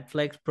with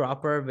Netflix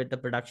proper with the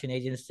production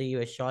agency. It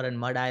was shot in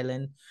Mud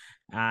Island,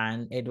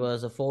 and it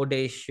was a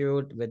 4-day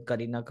shoot with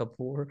Kareena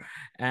Kapoor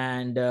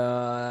and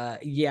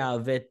yeah,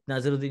 with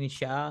Nazaruddin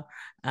Shah,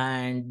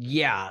 and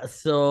yeah,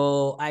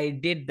 so I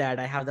did that.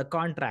 I have the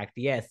contract.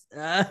 Yes,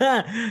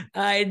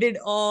 I did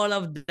all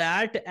of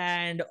that,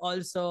 and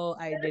also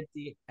I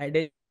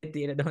did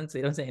theater. Don't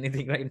say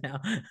anything right now.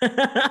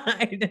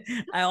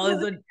 I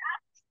also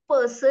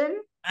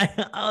Person.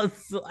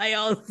 I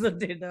also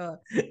did a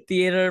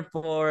theater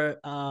for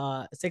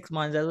 6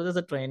 months. That was just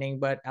a training,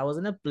 but I was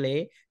in a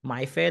play,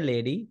 My Fair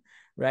Lady,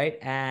 right?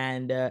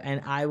 And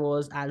I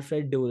was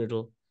Alfred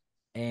Doolittle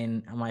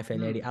in My Fair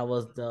Lady. I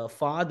was the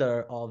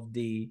father of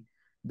the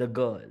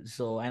girl.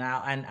 So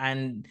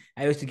and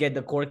I used to get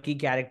the quirky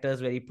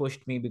characters where he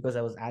pushed me because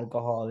I was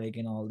alcoholic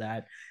and all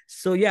that.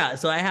 So yeah,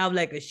 so I have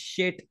like a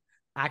shit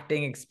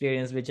acting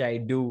experience which I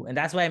do, and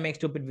that's why I make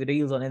stupid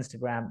reels on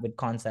Instagram with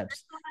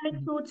concepts. It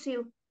suits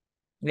you.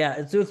 Yeah,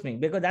 it suits me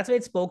because that's why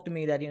it spoke to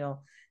me that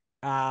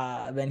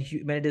when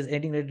it is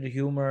anything related to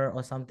humor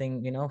or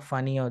something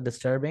funny or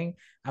disturbing,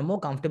 I'm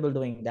more comfortable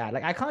doing that.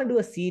 Like I can't do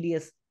a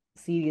serious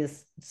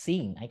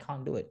scene. I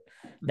can't do it.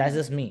 That's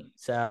just me.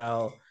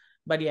 So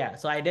but yeah,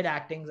 so I did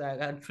acting. So I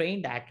got a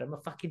trained actor. I'm a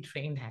fucking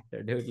trained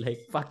actor, dude. Like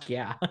fuck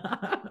yeah.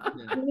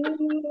 Yeah.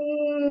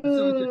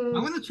 Mm. I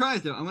want to try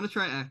it though. I want to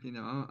try acting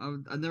though.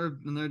 I've never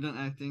done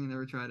acting.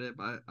 Never tried it,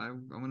 but I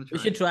want to You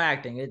try should it. try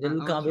acting.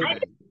 It'll I come. want to try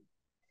it.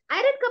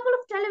 I did a couple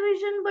of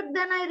television, but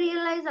then I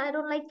realized I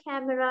don't like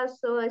cameras,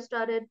 so I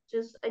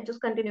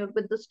just continued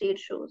with the stage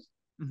shows.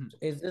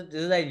 Is it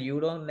like you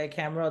don't like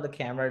camera or the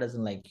camera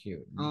doesn't like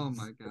you? Oh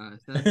my gosh,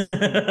 that's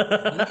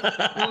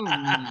so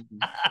mean.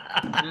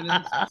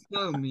 That is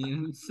so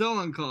mean and so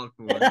uncalled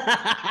for.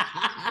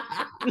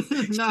 This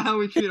is not how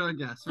we treat our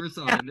guests. We're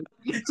sorry.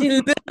 She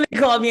literally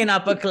called me an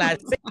upper class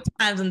 6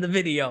 times in the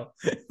video.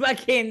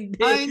 Fucking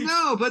I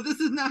know, but this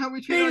is not how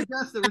we treat our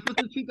guests. We're supposed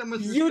to treat them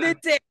with respect. You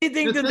didn't say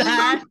anything If to they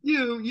that.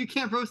 roast you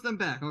can't roast them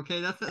back. Okay,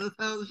 that's how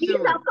the These show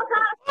works. upper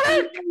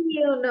class,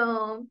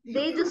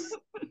 they just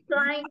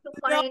trying to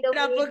find a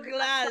Not way upper to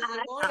class. I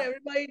attack want us.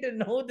 everybody to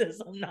know this.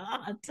 I'm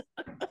not.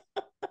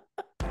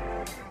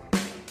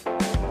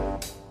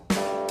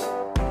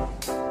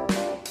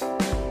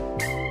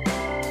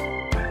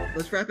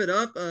 Let's wrap it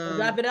up. Let's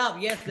wrap it up.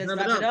 Yes, let's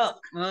wrap it up.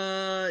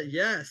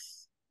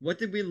 Yes. What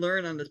did we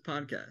learn on this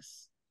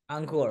podcast?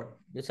 Ankur.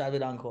 Let's start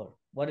with Ankur.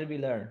 What did we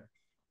learn?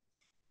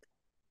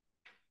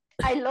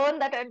 I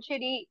learned that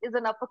Anshini is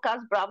an upper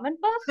caste Brahmin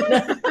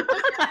person.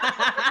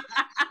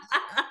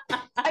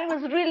 I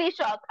was really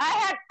shocked.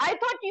 I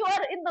thought you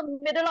were in the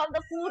middle of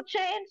the food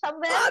chain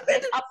somewhere,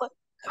 like upper.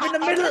 I'm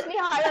in the middle. Obviously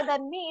higher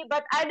than me,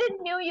 but I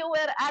didn't knew you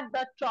were at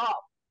the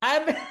top.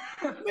 I'm in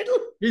the middle.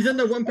 He's in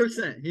the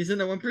 1%. He's in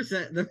the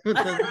 1%. The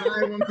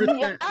high 1%.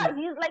 Yeah,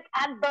 he's like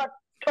at the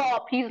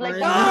top. He's like the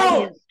know.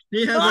 highest.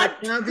 He has What?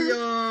 like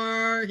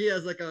caviar. He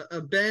has like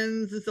a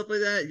Benz and stuff like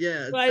that.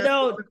 Yeah. I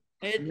don't.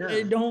 Yeah.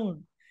 I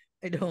don't.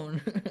 I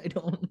don't. I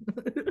don't.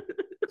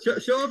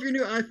 Show off your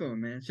new iPhone,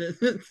 man.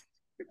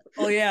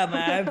 Oh yeah,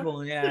 my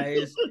iPhone. Yeah,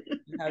 it's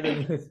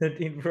having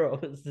 13 Pro.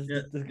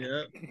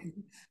 Yeah.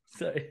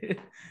 Sorry.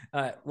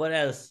 All right. What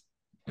else?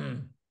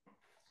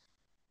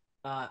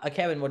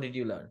 Kevin, what did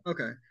you learn?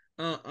 Okay.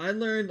 I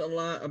learned a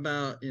lot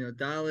about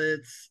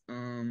Dalits,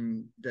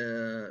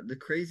 the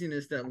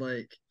craziness that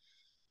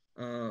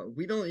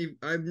we don't even,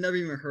 I've never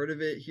even heard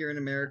of it here in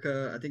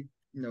America. I think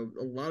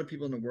a lot of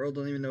people in the world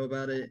don't even know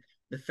about it.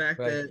 The fact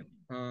that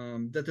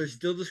there's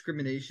still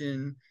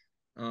discrimination.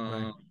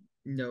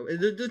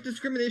 There's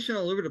discrimination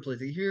all over the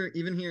place. Like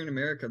even here in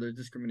America, there's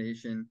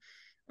discrimination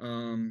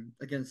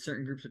against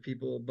certain groups of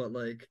people. But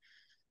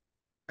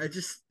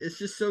it's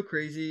just so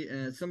crazy.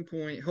 And at some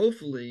point,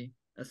 hopefully,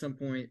 a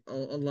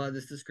lot of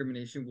this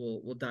discrimination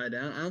will die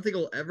down. I don't think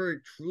it'll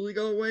ever truly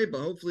go away, but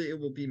hopefully it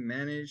will be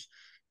managed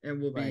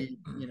and will be,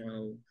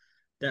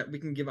 that we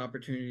can give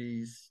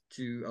opportunities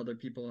to other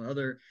people and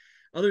other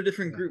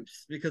different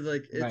groups, because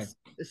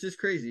it's just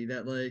crazy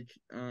that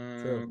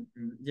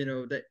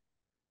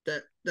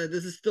that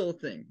this is still a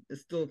thing.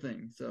 It's still a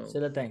thing. So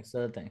still a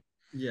thing.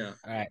 Yeah.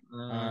 All right.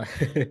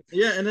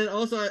 Yeah, and then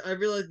also I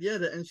realized, yeah,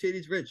 that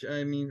Shady's rich.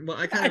 I mean, well,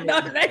 I kind of I'm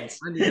not rich.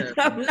 I knew that.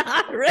 I'm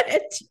not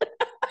rich.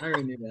 I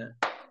already knew that.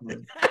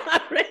 I'm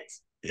not rich.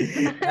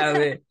 I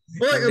mean,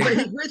 but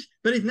he's rich,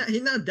 but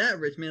he's not that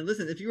rich, man.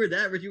 Listen, if you were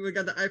that rich, you would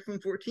have got the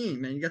iPhone 14,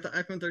 man. You got the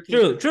iPhone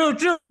 13. True.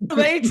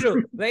 Very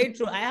true. Very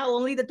true. I have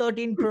only the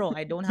 13 Pro.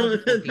 I don't have the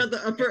 14. Got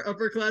the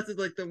upper class is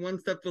like the one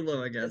step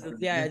below, I guess.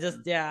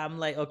 Yeah. I'm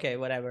like, okay,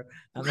 whatever.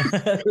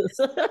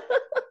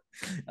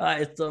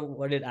 So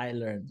what did I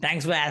learn?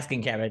 Thanks for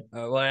asking, Kevin.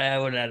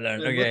 What did I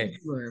learn? Okay.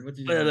 What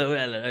did you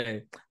learn?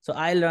 Okay. So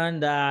I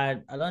learned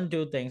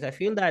two things. I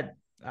feel that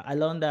I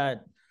learned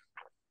that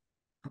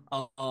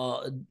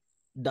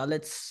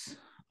Dalits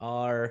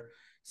are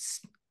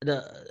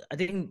I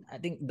think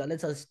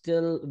Dalits are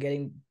still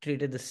getting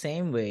treated the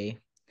same way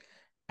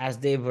as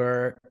they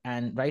were,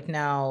 and right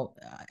now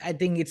I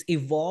think it's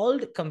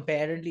evolved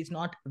comparatively. It's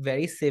not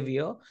very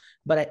severe,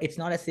 but it's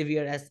not as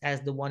severe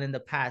as the one in the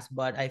past.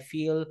 But I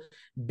feel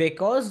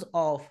because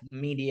of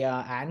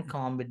media and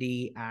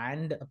comedy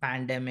and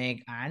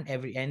pandemic and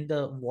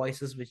the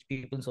voices which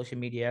people in social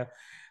media,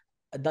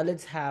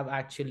 Dalits have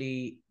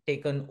actually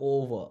taken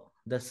over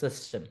the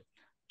system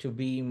to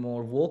be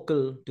more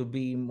vocal, to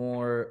be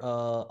more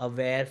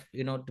aware,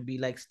 to be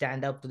like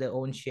stand up to their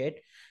own shit.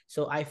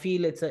 So I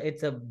feel it's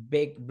a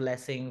big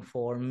blessing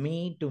for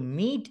me to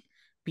meet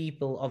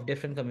people of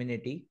different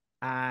community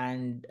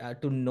and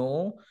to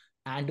know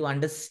and to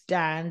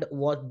understand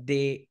what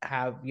they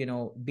have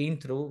been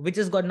through, which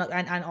has got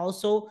and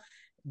also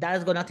that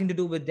has got nothing to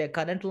do with their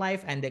current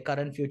life and their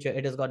current future.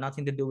 It has got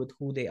nothing to do with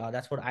who they are.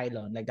 That's what I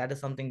learned. Like, that is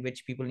something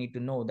which people need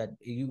to know, that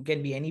you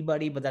can be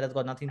anybody, but that has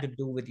got nothing to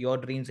do with your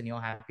dreams and your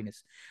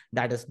happiness.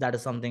 That is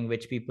something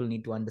which people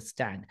need to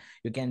understand.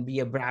 You can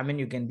be a Brahmin,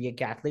 you can be a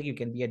Catholic, you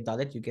can be a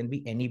Dalit, you can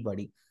be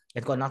anybody.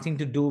 It's got nothing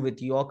to do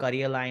with your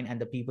career line and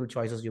the people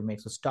choices you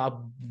make. So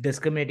stop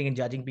discriminating and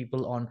judging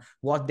people on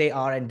what they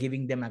are and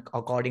giving them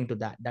according to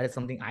that. That is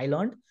something I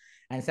learned.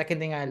 And second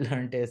thing I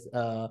learned is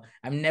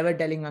I'm never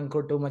telling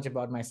Ankur too much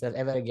about myself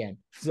ever again.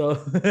 So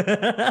it's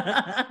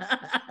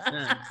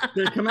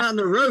gonna come out in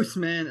the roast,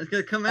 man. It's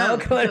gonna come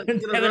out.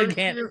 Never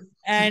again.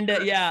 And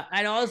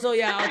I also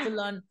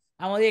learned.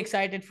 I'm really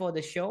excited for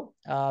the show.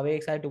 Very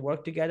excited to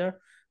work together.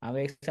 I'm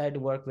very excited to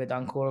work with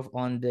Ankur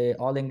on the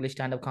all English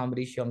stand-up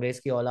comedy show,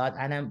 Angrezi Aulad,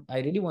 and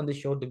I really want the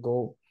show to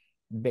go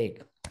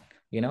big.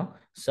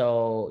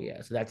 So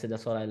yeah, so that's it.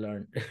 That's all I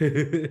learned.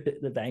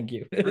 Thank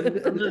you.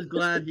 I'm just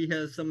glad he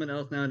has someone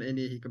else now in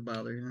India he can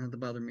bother. You don't have to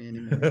bother me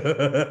anymore.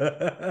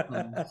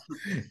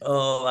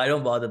 Oh, I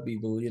don't bother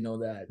people, you know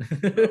that.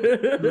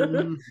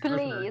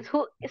 Please,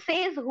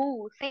 okay.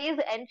 Who says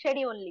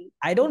Enchedi only?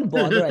 I don't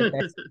bother.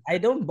 I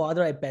don't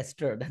bother. I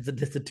pester. That's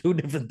a two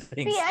different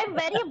things. See, I'm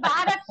very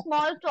bad at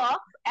small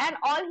talk, and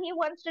all he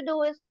wants to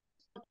do is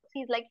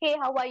he's like, "Hey,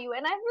 how are you?"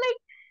 And I'm like,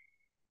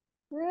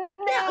 no,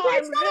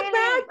 it's not really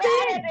a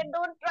bad thing.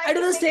 Don't try I do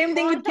the same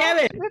thing with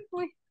Kevin.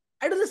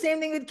 I do the same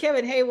thing with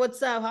Kevin. Hey,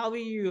 what's up? How are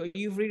you? Are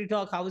you free to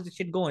talk? How is the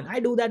shit going? I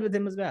do that with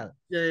him as well.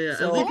 Yeah.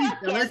 So,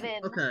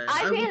 Kevin. Okay.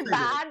 I feel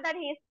bad that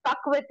he's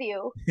stuck with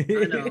you.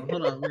 I know.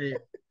 Hold on, wait.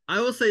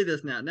 I will say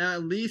this now. Now,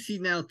 at least he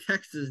now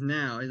texts us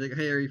now. He's like,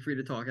 "Hey, are you free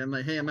to talk?" I'm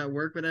like, "Hey, I'm at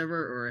work,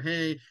 whatever," or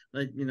 "Hey,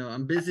 like,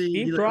 I'm busy."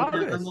 He's like,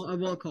 okay, I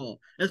won't call.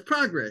 It's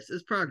progress.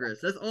 It's progress.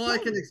 That's all I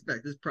can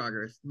expect. Is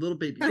progress. Little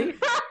baby.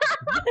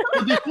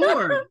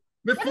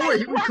 Before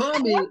he would call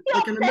me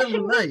like in the middle of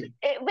the night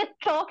with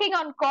talking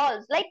on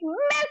calls, like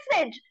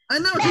message. I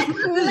know.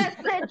 Text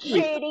message,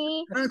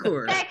 Shady.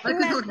 Ankur, I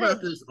can talk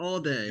about this all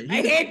day.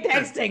 I hate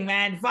texting,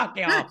 man. Fuck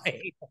you off.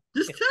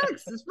 Just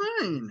text. It's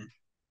fine.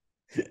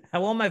 I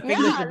want my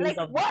fingers to do like,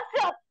 something. What's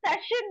your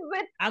obsession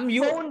with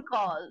phone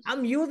calls?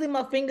 I'm using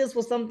my fingers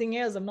for something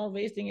else. I'm not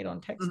wasting it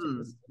on text.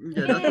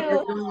 Yeah, that's what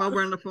you're doing while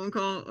we're on the phone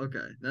call.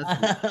 Okay,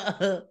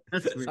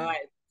 that's sweet. All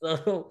right.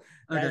 So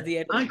that's the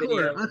end of the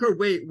video. Ankur,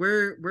 wait,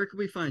 where can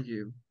we find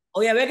you?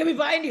 Oh yeah, where can we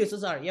find you? So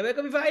sorry. Yeah, where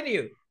can we find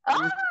you?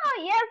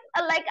 Yes,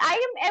 like I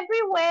am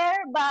everywhere,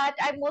 but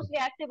I'm mostly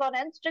active on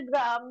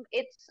Instagram.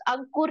 It's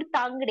Ankur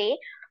Tangade,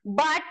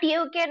 but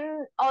you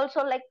can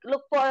also like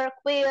look for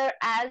Queer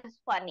as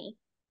Funny.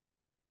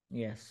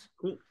 Yes.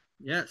 Cool.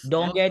 Yes.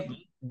 Don't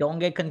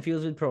get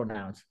confused with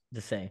pronouns.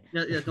 Just say.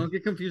 Yeah. Don't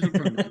get confused with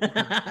pronouns.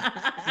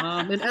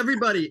 And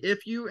everybody,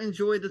 if you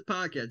enjoyed this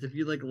podcast, if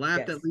you like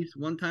laughed at least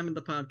one time in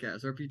the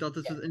podcast, or if you thought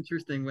this was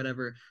interesting,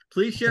 whatever,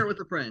 please share it with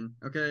a friend.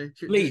 Okay.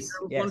 Please.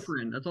 Share with one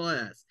friend. That's all I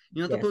ask.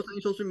 You don't have to post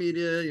on social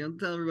media. You don't have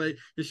to tell everybody.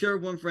 Just share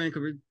with one friend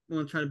because we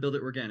want to try to build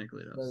it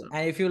organically. Though, so.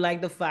 And if you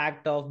like the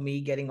fact of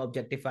me getting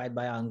objectified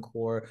by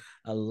Ankur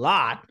a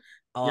lot,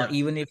 or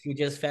even if you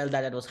just felt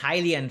that it was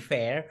highly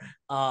unfair,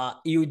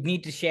 you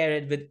need to share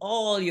it with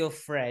all your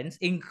friends,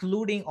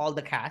 including all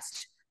the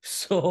cast.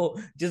 So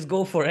just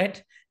go for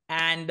it.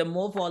 And the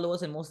more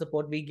followers and more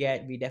support we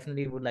get, we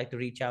definitely would like to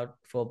reach out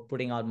for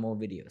putting out more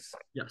videos.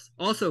 Yes.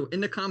 Also, in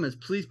the comments,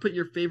 please put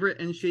your favorite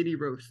and shady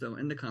roast though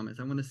in the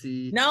comments. I want to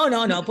see. No.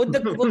 Put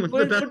down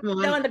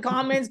in the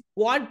comments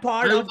what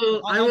part I will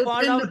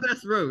pin the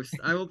best roast.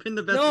 I will pin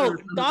the best No,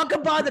 roast. talk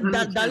about the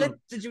Dalit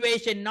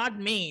situation, not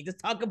me. Just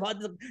talk about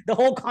the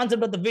whole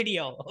concept of the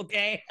video,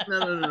 okay?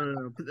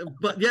 No.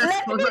 But yes,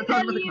 Let me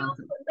tell the you,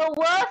 concept. the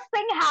worst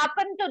thing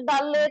happened to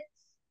Dalits,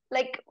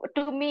 like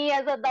to me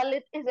as a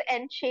Dalit, is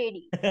end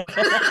shady.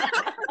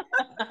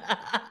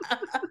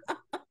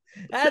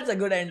 That's a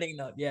good ending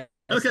note. Yeah.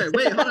 Okay,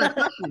 wait, hold on.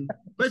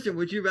 Question.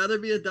 Would you rather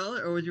be a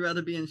Dalit or would you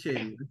rather be in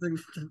shady?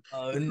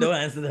 Oh, no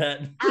answer to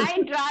that.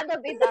 I'd rather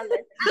be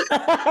Dalit.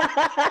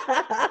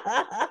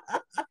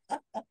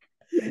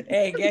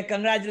 Hey, yeah,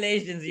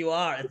 congratulations, you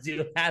are.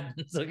 It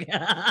happens. Okay.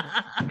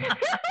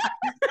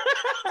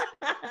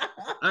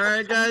 All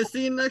right, guys.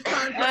 See you next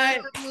time. All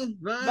right.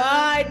 Bye.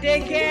 Bye.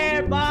 Take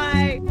care.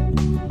 Bye.